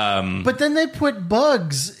 But then they put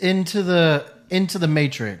Bugs into the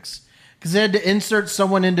Matrix because they had to insert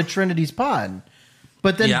someone into Trinity's pod.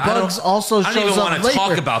 But then Yeah, Bugs also shows up I don't even want to later.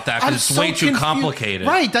 talk about that I'm because it's so way too confused. complicated.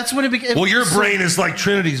 Right, that's when it became. Well, your brain is like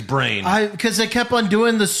Trinity's brain. Because they kept on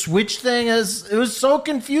doing the switch thing. As it was so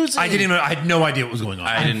confusing. I had no idea what was going on.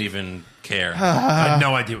 I didn't even care. I had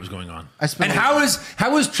no idea what was going on. I spent And how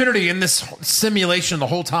is Trinity in this simulation the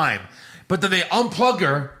whole time? But then they unplug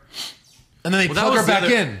her, and then they plug her back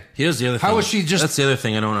in. Here's the other thing. How is she just? That's the other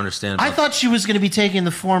thing I don't understand. I about- thought she was going to be taking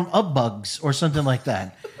the form of Bugs or something like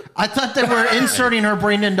that. I thought they were inserting her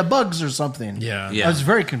brain into Bugs or something. Yeah. Yeah. I was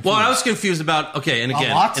very confused. Well, I was confused about, okay, and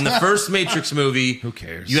again, lot? in the first Matrix movie, Who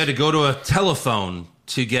cares? You had to go to a telephone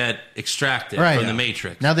to get extracted Right. from Yeah. the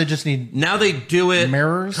Matrix. Now they just need. Now they do it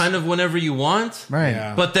Mirrors? kind of whenever you want. Right.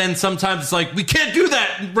 Yeah. But then sometimes it's like, we can't do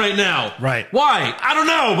that right now. Right. Why? I don't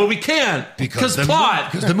know, but we can't. Because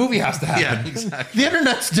plot. Because the movie has to happen. Yeah, exactly. The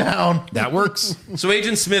internet's down. That works. So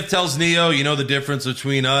Agent Smith tells Neo, you know the difference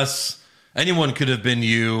between us? Anyone could have been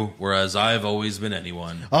you, whereas I've always been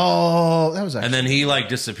anyone. Oh, that was actually. And then he like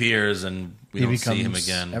disappears, and we he don't see him becomes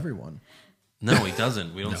again. Everyone. No, he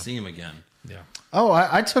doesn't. We don't see him again. Yeah. Oh,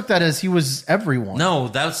 I took that as he was everyone. No,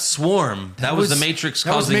 that's Swarm. That was the Matrix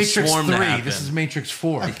That was causing Matrix Swarm 3. to happen. This is Matrix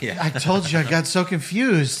 4. I told you I got so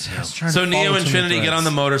confused. I was trying So to Neo follow and too many Trinity get on the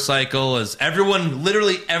threads. motorcycle as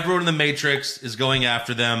literally everyone in the Matrix is going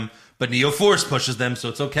after them, but Neo Force pushes them, so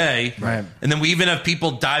it's okay. Right. And then we even have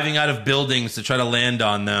people diving out of buildings to try to land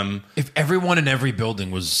on them. If everyone in every building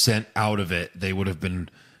was sent out of it, they would have been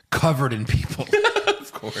covered in people.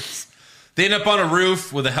 Of course. They end up on a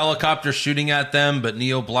roof with a helicopter shooting at them, but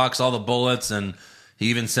Neo blocks all the bullets, and he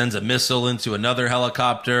even sends a missile into another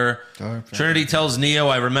helicopter. Trinity tells Neo,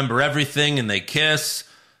 I remember everything, and they kiss.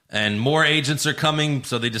 And more agents are coming,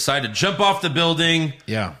 so they decide to jump off the building.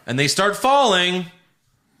 Yeah. And they start falling,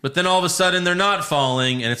 but then all of a sudden they're not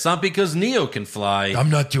falling, and it's not because Neo can fly. I'm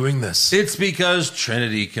not doing this. It's because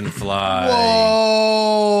Trinity can fly.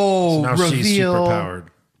 Whoa! Now she's reveal. superpowered.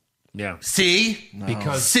 Yeah. See?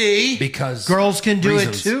 Because Because Girls can do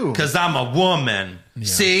Reasons. it too. Because I'm a woman.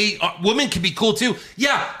 See? Women can be cool too.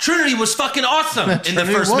 Yeah, Trinity was fucking awesome in the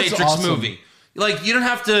Trinity first was Matrix awesome. movie. Like, you don't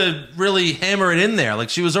have to really hammer it in there. Like,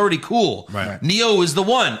 she was already cool. Right. Neo is the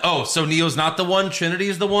one. Oh, so Neo's not the one? Trinity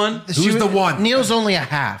is the one? Who's the one? Neo's only a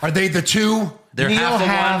half. Are they the two? They're Neo half a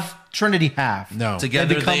half, one? Trinity half. No.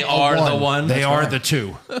 Together become they a are the one. one? They are the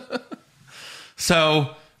two.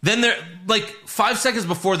 So then they're like 5 seconds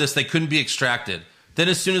before this, they couldn't be extracted. Then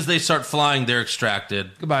as soon as they start flying, they're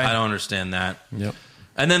extracted. Goodbye. I don't understand that. Yep.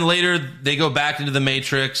 And then later they go back into the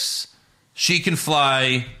Matrix. She can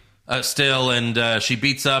fly still, and she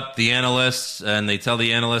beats up the analysts, and they tell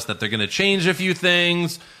the analysts that they're going to change a few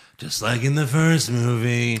things, just like in the first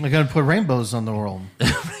movie. They're gonna put rainbows on the world.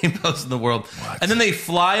 Rainbows in the world. And then they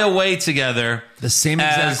fly away together. The same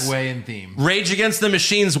as exact way and theme. Rage Against the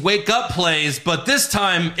Machine's Wake Up plays, but this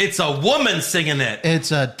time it's a woman singing it.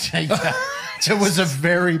 It's a. It was a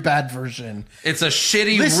very bad version. It's a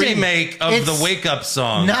shitty Listen, remake of it's the Wake Up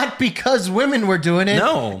song. Not because women were doing it.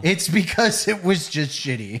 No. It's because it was just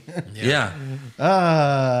shitty. Yeah.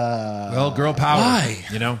 Well, girl power. Why?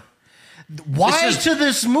 You know? Why It's just- to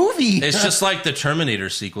this movie? It's just like the Terminator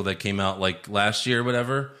sequel that came out like last year or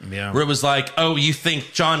whatever. Yeah. Where it was like, oh, you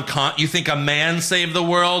think you think a man saved the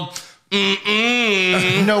world?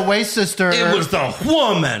 Mm-mm. No way, sister. It was the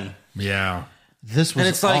woman. Yeah. This was And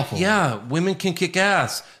it's like, awful. yeah, women can kick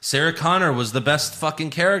ass. Sarah Connor was the best fucking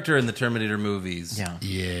character in the Terminator movies. Yeah.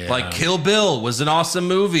 Yeah. Like Kill Bill was an awesome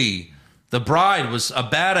movie. The Bride was a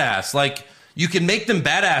badass. Like, you can make them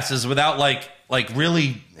badasses without like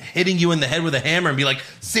really hitting you in the head with a hammer and be like,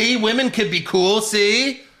 see, women could be cool,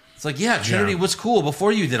 see? It's like, yeah, Trinity was cool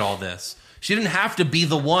before you did all this. She didn't have to be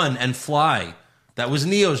the one and fly. That was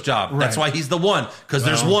Neo's job. That's why he's the one. Because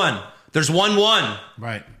there's one. There's one.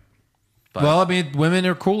 Right. But- Well, I mean, women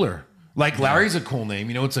are cooler. Like Larry's a cool name.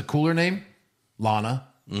 You know what's a cooler name? Lana.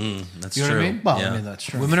 That's You know true. what I mean? Well, Yeah. I mean, that's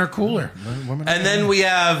true. Women are cooler. And then we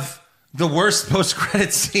have the worst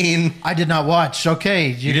post-credit scene. I did not watch. Okay.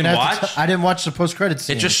 You didn't have to watch? I didn't watch the post-credit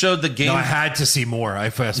scene. It just showed the game. No, I had to see more. I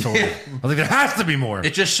fast forwarded. I was like, there has to be more.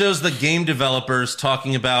 It just shows the game developers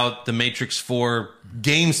talking about the Matrix 4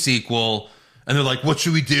 game sequel, and they're like, what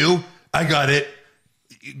should we do? I got it.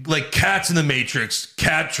 Like cats in the Matrix,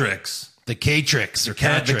 cat tricks. The K-Tricks or The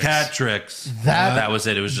Cat-Tricks. cat tricks. That- that was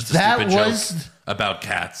it. It was just a that stupid was- joke about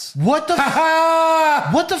cats. What the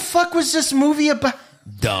what the fuck was this movie about?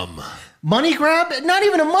 Dumb. Money grab? Not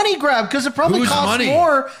even a money grab because it probably Whose cost money?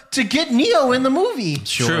 more to get Neo in the movie.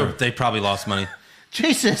 Sure. True. They probably lost money.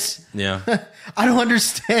 Jesus. Yeah. I don't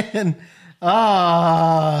understand.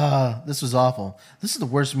 This was awful. This is the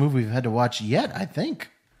worst movie we've had to watch yet, I think.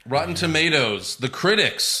 Rotten Tomatoes, the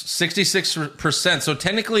critics, 66%. So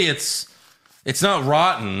technically it's not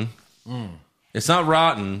rotten. It's not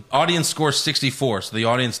rotten. Audience score 64. So the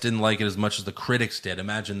audience didn't like it as much as the critics did.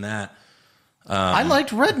 Imagine that. I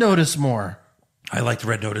liked Red Notice more. I liked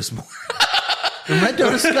Red Notice more. Red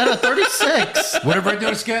Notice got a 36. What did Red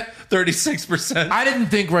Notice get? 36%. I didn't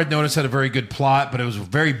think Red Notice had a very good plot, but it was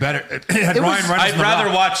very better. It had It was- Ryan Reynolds. I'd in the rather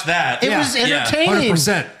Rock. watch that. It was Yeah. entertaining.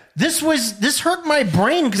 100%. This hurt my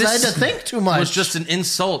brain because I had to This think too much. It was just an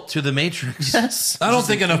insult to the Matrix. yes. I don't Just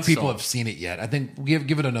think an enough people insult. have seen it yet. I think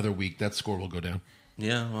give it another week. That score will go down.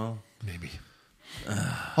 Yeah, well, Maybe.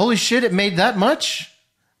 Holy shit! It made that much.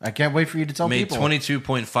 I can't wait for you to tell made people.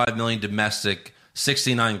 22.5 million domestic,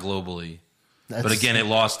 69 globally. That's- But again, it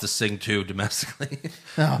lost to Sing 2 domestically.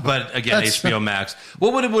 Oh, but again, that's- HBO Max.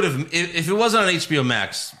 What would have if it wasn't on HBO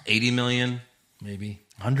Max? 80 million? Maybe.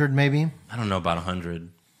 100 maybe. I don't know about 100.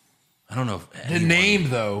 I don't know if The anyone- name,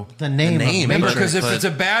 though. The name. The name, of Remember, but- because if but- it's a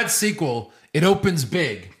bad sequel, it opens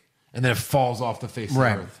big and then it falls off the face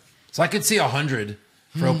Right. of the earth. So I could see 100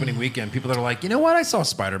 for opening weekend. People that are like, you know what? I saw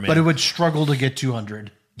Spider-Man. but it would struggle to get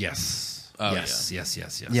 200. yes. Oh, yes. Yes.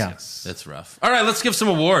 Yes. Yes. Yeah. Yes. That's rough. All right, let's give some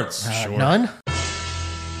awards. None.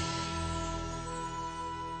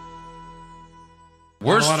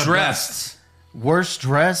 Worst lot of dressed. Worst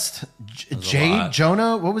dressed. Jay lot.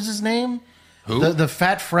 Jonah. What was his name? Who? The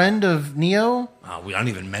fat friend of Neo. Oh, we don't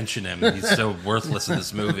even mention him. He's so worthless in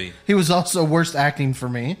this movie. He was also worst acting for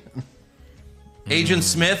me. Agent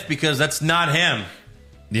Smith, because that's not him.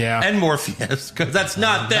 Yeah. And Morpheus, because that's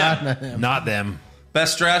not them. Not them.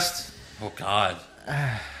 Best dressed? Oh, God.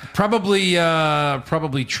 Probably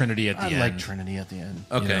Trinity at the I end. like Trinity at the end.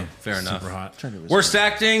 Okay, fair enough. Super hot. Trinity was Worst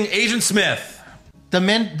acting? Agent Smith. the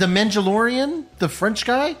Mandalorian, the French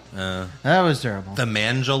guy. That was terrible. The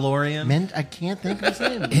Mandalorian? I can't think of his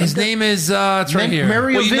name. His name is it's right here. Well,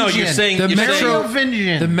 no, you're Merovingian. saying... The you're saying-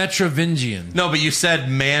 Merovingian. The Metrovingian. no, but you said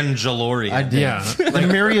Mandalorian. I did. Yeah. The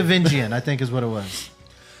Merovingian, I think is what it was.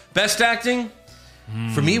 Best acting?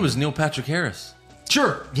 For me, it was Neil Patrick Harris.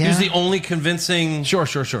 Sure. He was the only convincing... Sure.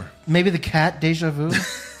 Maybe the cat, Deja Vu.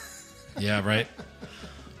 Yeah, right.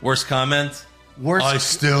 Worst comment? Worst.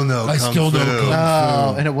 still know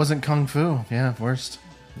Oh, and it wasn't Kung Fu. Yeah, worst.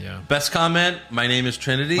 Yeah. Best comment? My name is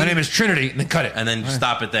Trinity. My name is Trinity, and then cut it. And then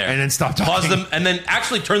stop it there. And then stop talking. Pause them, and then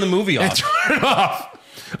actually turn the movie And off. turn it off.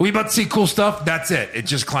 We about to see cool stuff? That's it. It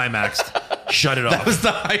just climaxed. Shut it off. That was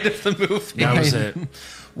the height of the movie. That was it.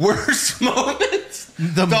 Worst moment?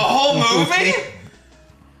 The whole movie?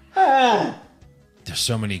 There's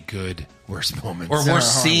so many good worst moments. Or There are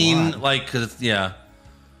worst a scene, lot. like, 'cause, yeah.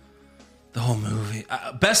 The whole movie.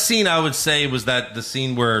 Best scene, I would say, was that the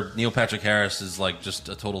scene where Neil Patrick Harris is like just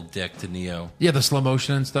a total dick to Neo. Yeah, the slow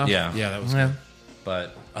motion and stuff. Yeah. Yeah, that was Yeah.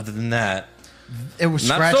 But other than that, It was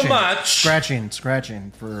Not so scratching. much.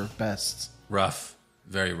 Scratching for best. rough.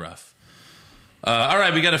 Very rough. All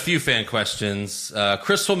right, we got a few fan questions.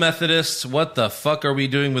 Crystal Methodists, what the fuck are we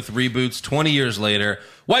doing with reboots 20 years later?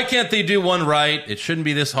 Why can't they do one right? It shouldn't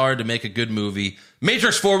be this hard to make a good movie.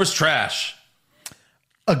 Matrix 4 was trash.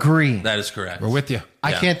 Agree. That is correct. We're with you.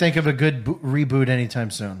 I Yeah. can't think of a good reboot anytime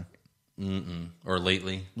soon. Or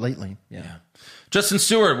lately. Lately, yeah. Justin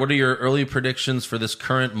Stewart, what are your early predictions for this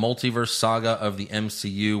current multiverse saga of the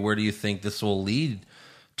MCU? Where do you think this will lead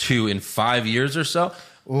to in 5 years or so?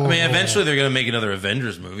 I mean, eventually they're going to make another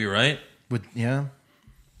Avengers movie, right? Yeah.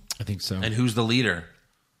 I think so. And who's the leader?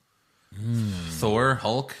 Thor,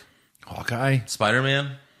 Hulk, Hawkeye?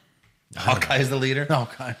 Spider-Man? Hawkeye's the leader? Oh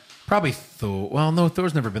God. Probably Thor. Well, no,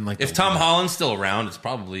 Thor's never been like If the Tom lead. Holland's still around, it's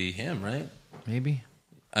probably him, right? Maybe.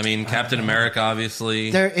 I mean, Captain America,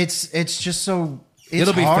 obviously. There, it's just so. It's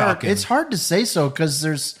It'll be hard. Falcon. It's hard to say so because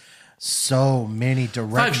there's so many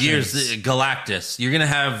directions. 5 years, Galactus. You're going to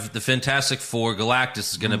have the Fantastic Four.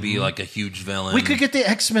 Galactus is going to be like a huge villain. We could get the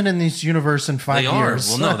X-Men in this universe in 5 They are. years.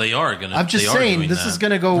 Well, no, they are going to. I'm just saying this is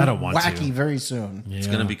going to go I don't want wacky to. very soon. It's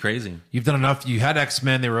going to be crazy. You've done enough. You had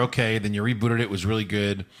X-Men. They were okay. Then you rebooted it. It was really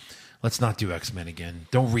good. Let's not do X-Men again.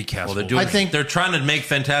 Don't recast. Well, they're Wolverine. doing. I think- they're trying to make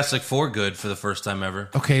Fantastic Four good for the first time ever.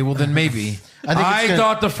 Okay, well then maybe. I think it's I gonna-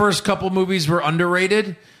 thought the first couple movies were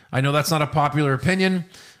underrated. I know that's not a popular opinion.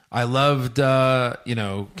 I loved,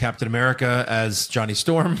 Captain America as Johnny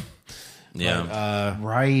Storm. Yeah.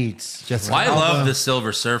 Right. Jessica Well, I Alba. love the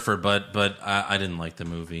Silver Surfer, but I didn't like the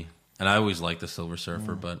movie, and I always liked the Silver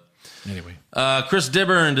Surfer. But Anyway, Chris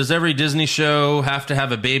Dibburn, does every Disney show have to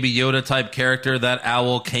have a Baby Yoda type character? That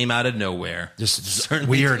owl came out of nowhere. just Certainly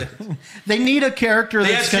weird. They need a character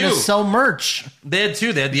They that's had going to two. sell merch. They had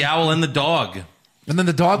two. They had the owl and the dog. And then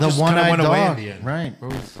the dog The just kind of one-eyed went away dog. at the end. Right.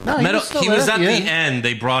 No, he was, still He was there at the end. end.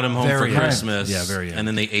 They brought him home for Very end. Christmas. Yeah, very end. And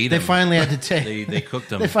then they ate They him. finally had to take. They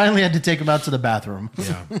cooked him. They finally had to take him out to the bathroom.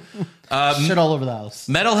 Yeah. Shit all over the house.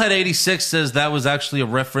 Metalhead86 says that was actually a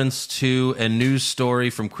reference to a news story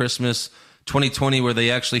from Christmas 2020 where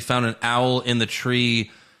they actually found an owl in the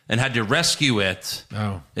tree and had to rescue it.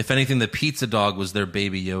 Oh, If anything, the pizza dog was their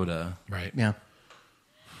Baby Yoda. right. Yeah.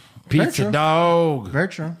 Pizza true. dog. Very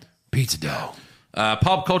true. Pizza dog.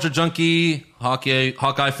 Pop Culture Junkie,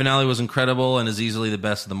 Hawkeye finale was incredible and is easily the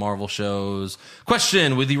best of the Marvel shows.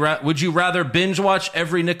 Question, would you rather binge watch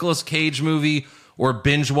every Nicolas Cage movie or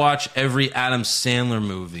binge watch every Adam Sandler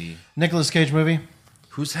movie? Nicolas Cage movie.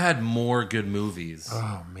 Who's had more good movies?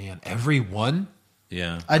 Oh man, every one.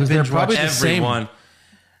 Yeah. I'd 'Cause they're binge watch probably the same. Everyone.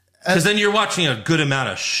 Because then you're watching a good amount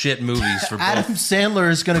of shit movies for both. Adam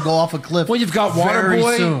Sandler is going to go off a cliff. Well, you've got very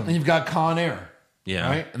Waterboy, soon. and you've got Con Air, Yeah.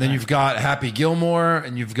 right? And then you've got Happy Gilmore,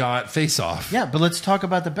 and you've got Face Off. Yeah, but let's talk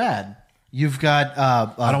about the bad. You've got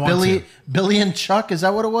don't want to. Billy and Chuck. Is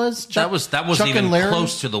that what it was? That wasn't Chuck even and Larry?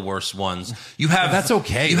 close to the worst ones. You have That's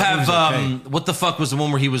okay. You That have movie's okay. what the fuck was the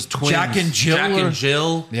one where he was twins? Jack and Jill Jack or- and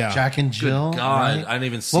Jill. Yeah. Jack and Jill. God, right? I didn't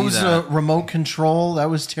even see What was that. the remote control?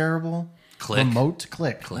 That was terrible. Click. Remote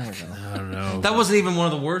click. There we go. I don't know. That wasn't even one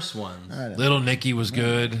of the worst ones. Little Nicky was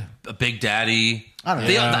good. Big Daddy. I don't know.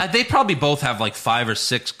 They, Yeah. they probably both have like 5 or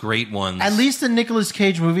 6 great ones. At least in Nicolas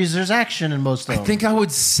Cage movies, there's action in most of I them. think I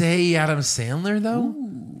would say Adam Sandler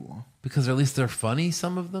though, because at least they're funny.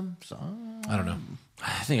 Some of them. I don't know.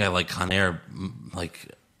 I think I like Con Air, like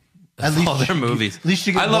At least all their movies. At least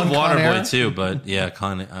you get I love one Con Air. Waterboy too, but yeah,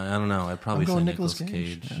 I don't know. I'd probably I'm say going Nicolas Nicolas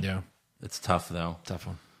Cage. Cage. Yeah, It's tough though. tough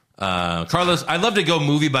one. Carlos, I'd love to go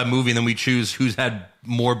movie by movie, and then we choose who's had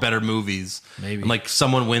more better movies. Maybe. And, like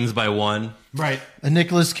someone wins by one. Right. A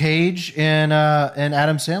Nicolas Cage and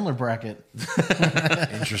Adam Sandler bracket.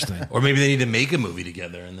 Interesting. Or maybe they need to make a movie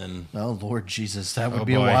together, and then Oh Lord Jesus, that would Oh,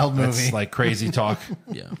 be boy. a wild movie. That's like crazy talk.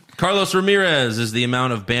 yeah. Carlos Ramirez is the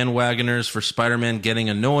amount of bandwagoners for Spider-Man getting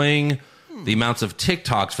annoying. The amounts of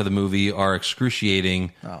TikToks for the movie are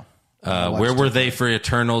excruciating. Oh. Where were they for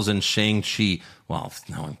Eternals and Shang-Chi? Well,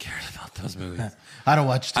 no one cared about those movies. I don't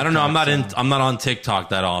watch. I don't know. TikTok, so- I'm not on TikTok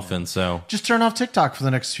that often, so Just turn off TikTok for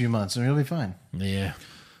the next few months, and you'll be fine. Yeah.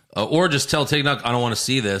 or just tell TikTok I don't want to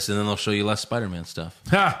see this, and then they'll show you less Spider-Man stuff.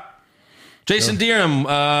 Ha! Jason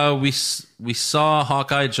Deerham, we saw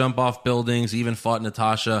Hawkeye jump off buildings, even fought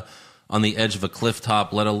Natasha on the edge of a cliff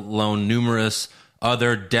top, let alone numerous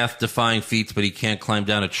other death-defying feats, but he can't climb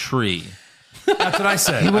down a tree. That's what I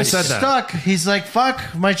said. He was I said that. stuck. He's like,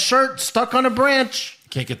 "Fuck, my shirt stuck on a branch."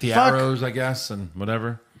 Can't get the Fuck. arrows, I guess, and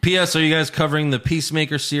whatever. P.S. Are you guys covering the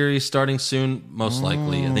Peacemaker series starting soon? Most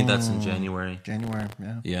likely. I think that's in January. January,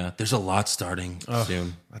 yeah. Yeah, there's a lot starting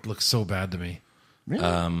soon. That looks so bad to me. Really?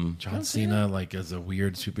 John Cena, like as a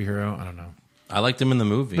weird superhero. I don't know. I liked him in the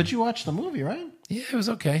movie. But you watched the movie, right? Yeah, it was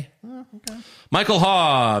okay. Michael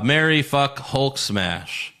Haw, marry, fuck, Hulk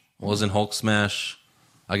smash. Wasn't Hulk smash?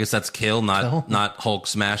 I guess that's kill, not Hulk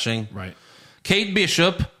smashing. Right. Kate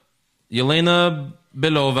Bishop, Yelena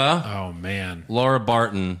Belova, Oh man. Laura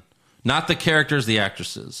Barton. Not the characters, the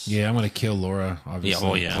actresses. Yeah, I'm gonna kill Laura. Yeah, Obviously.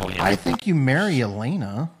 oh yeah. I think you marry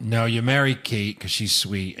Elena, No, you marry Kate because she's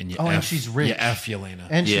sweet, and you Oh, F, and she's rich. You F Yelena.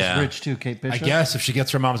 and she's Yeah. rich too. Kate I Bishop. guess if she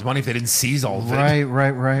gets her mom's money, if they didn't seize all of it.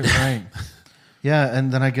 Right. Yeah,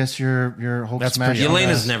 and then I guess your Hulk That's smash. pretty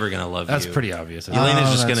Yelena's never gonna love That's you. pretty obvious. Yelena's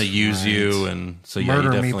Oh, just gonna that's use right. you, and so yeah, you Murder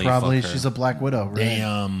me definitely probably. fuck her. She's a Black Widow, right?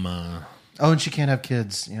 Damn. Oh, and she can't have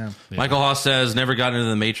kids. Yeah. Michael Haas says, never got into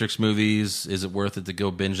the Matrix movies. Is it worth it to go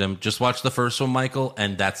binge them? Just watch the first one, Michael,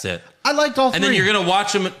 and that's it. I liked all three. And then you're going to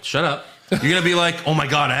watch them. Shut up. You're going to be like, oh my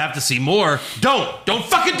God, I have to see more. Don't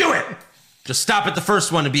fucking do it. Just stop at the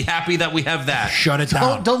first one and be happy that we have that. Shut it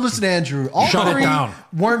down. Don't listen to Andrew. All Shut it three down.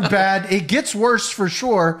 weren't bad. It gets worse for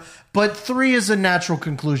sure, but 3 is a natural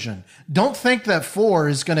conclusion. Don't think that 4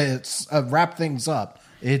 is going to wrap things up.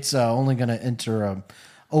 It's only going to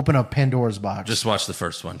open up Pandora's box. Just watch the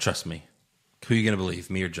first one. Trust me. Who are you going to believe?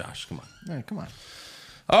 Me or Josh? Come on. Hey, come on.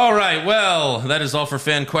 All right. Well, that is all for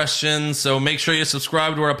fan questions. So make sure you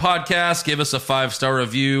subscribe to our podcast. Give us a 5-star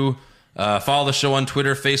review. Follow the show on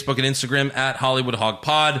Twitter, Facebook, and Instagram at Hollywood Hog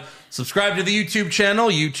Pod. Subscribe to the YouTube channel,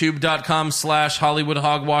 youtube.com/Hollywood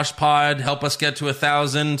Hogwash Pod. Help us get to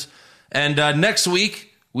 1,000. And next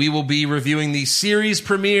week, we will be reviewing the series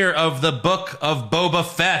premiere of the Book of Boba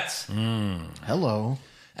Fett. Hello.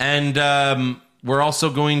 And we're also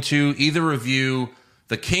going to either review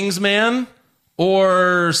The Kingsman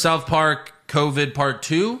or South Park COVID Part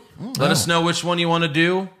 2. Let us know which one you want to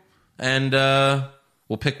do. And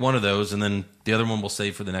we'll pick one of those, and then the other one we'll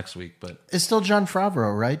save for the next week. But It's still John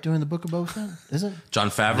Favreau, right? Doing the Book of Boba Fett? Is it? John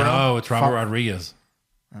Favreau? No, it's Robert Rodriguez.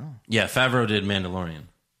 Yeah, Favreau did Mandalorian.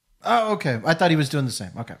 Oh, okay. I thought he was doing the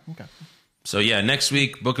same. Okay. So yeah, next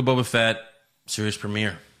week, Book of Boba Fett, series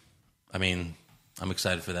premiere. I mean, I'm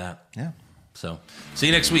excited for that. Yeah. So see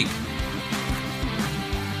you next week.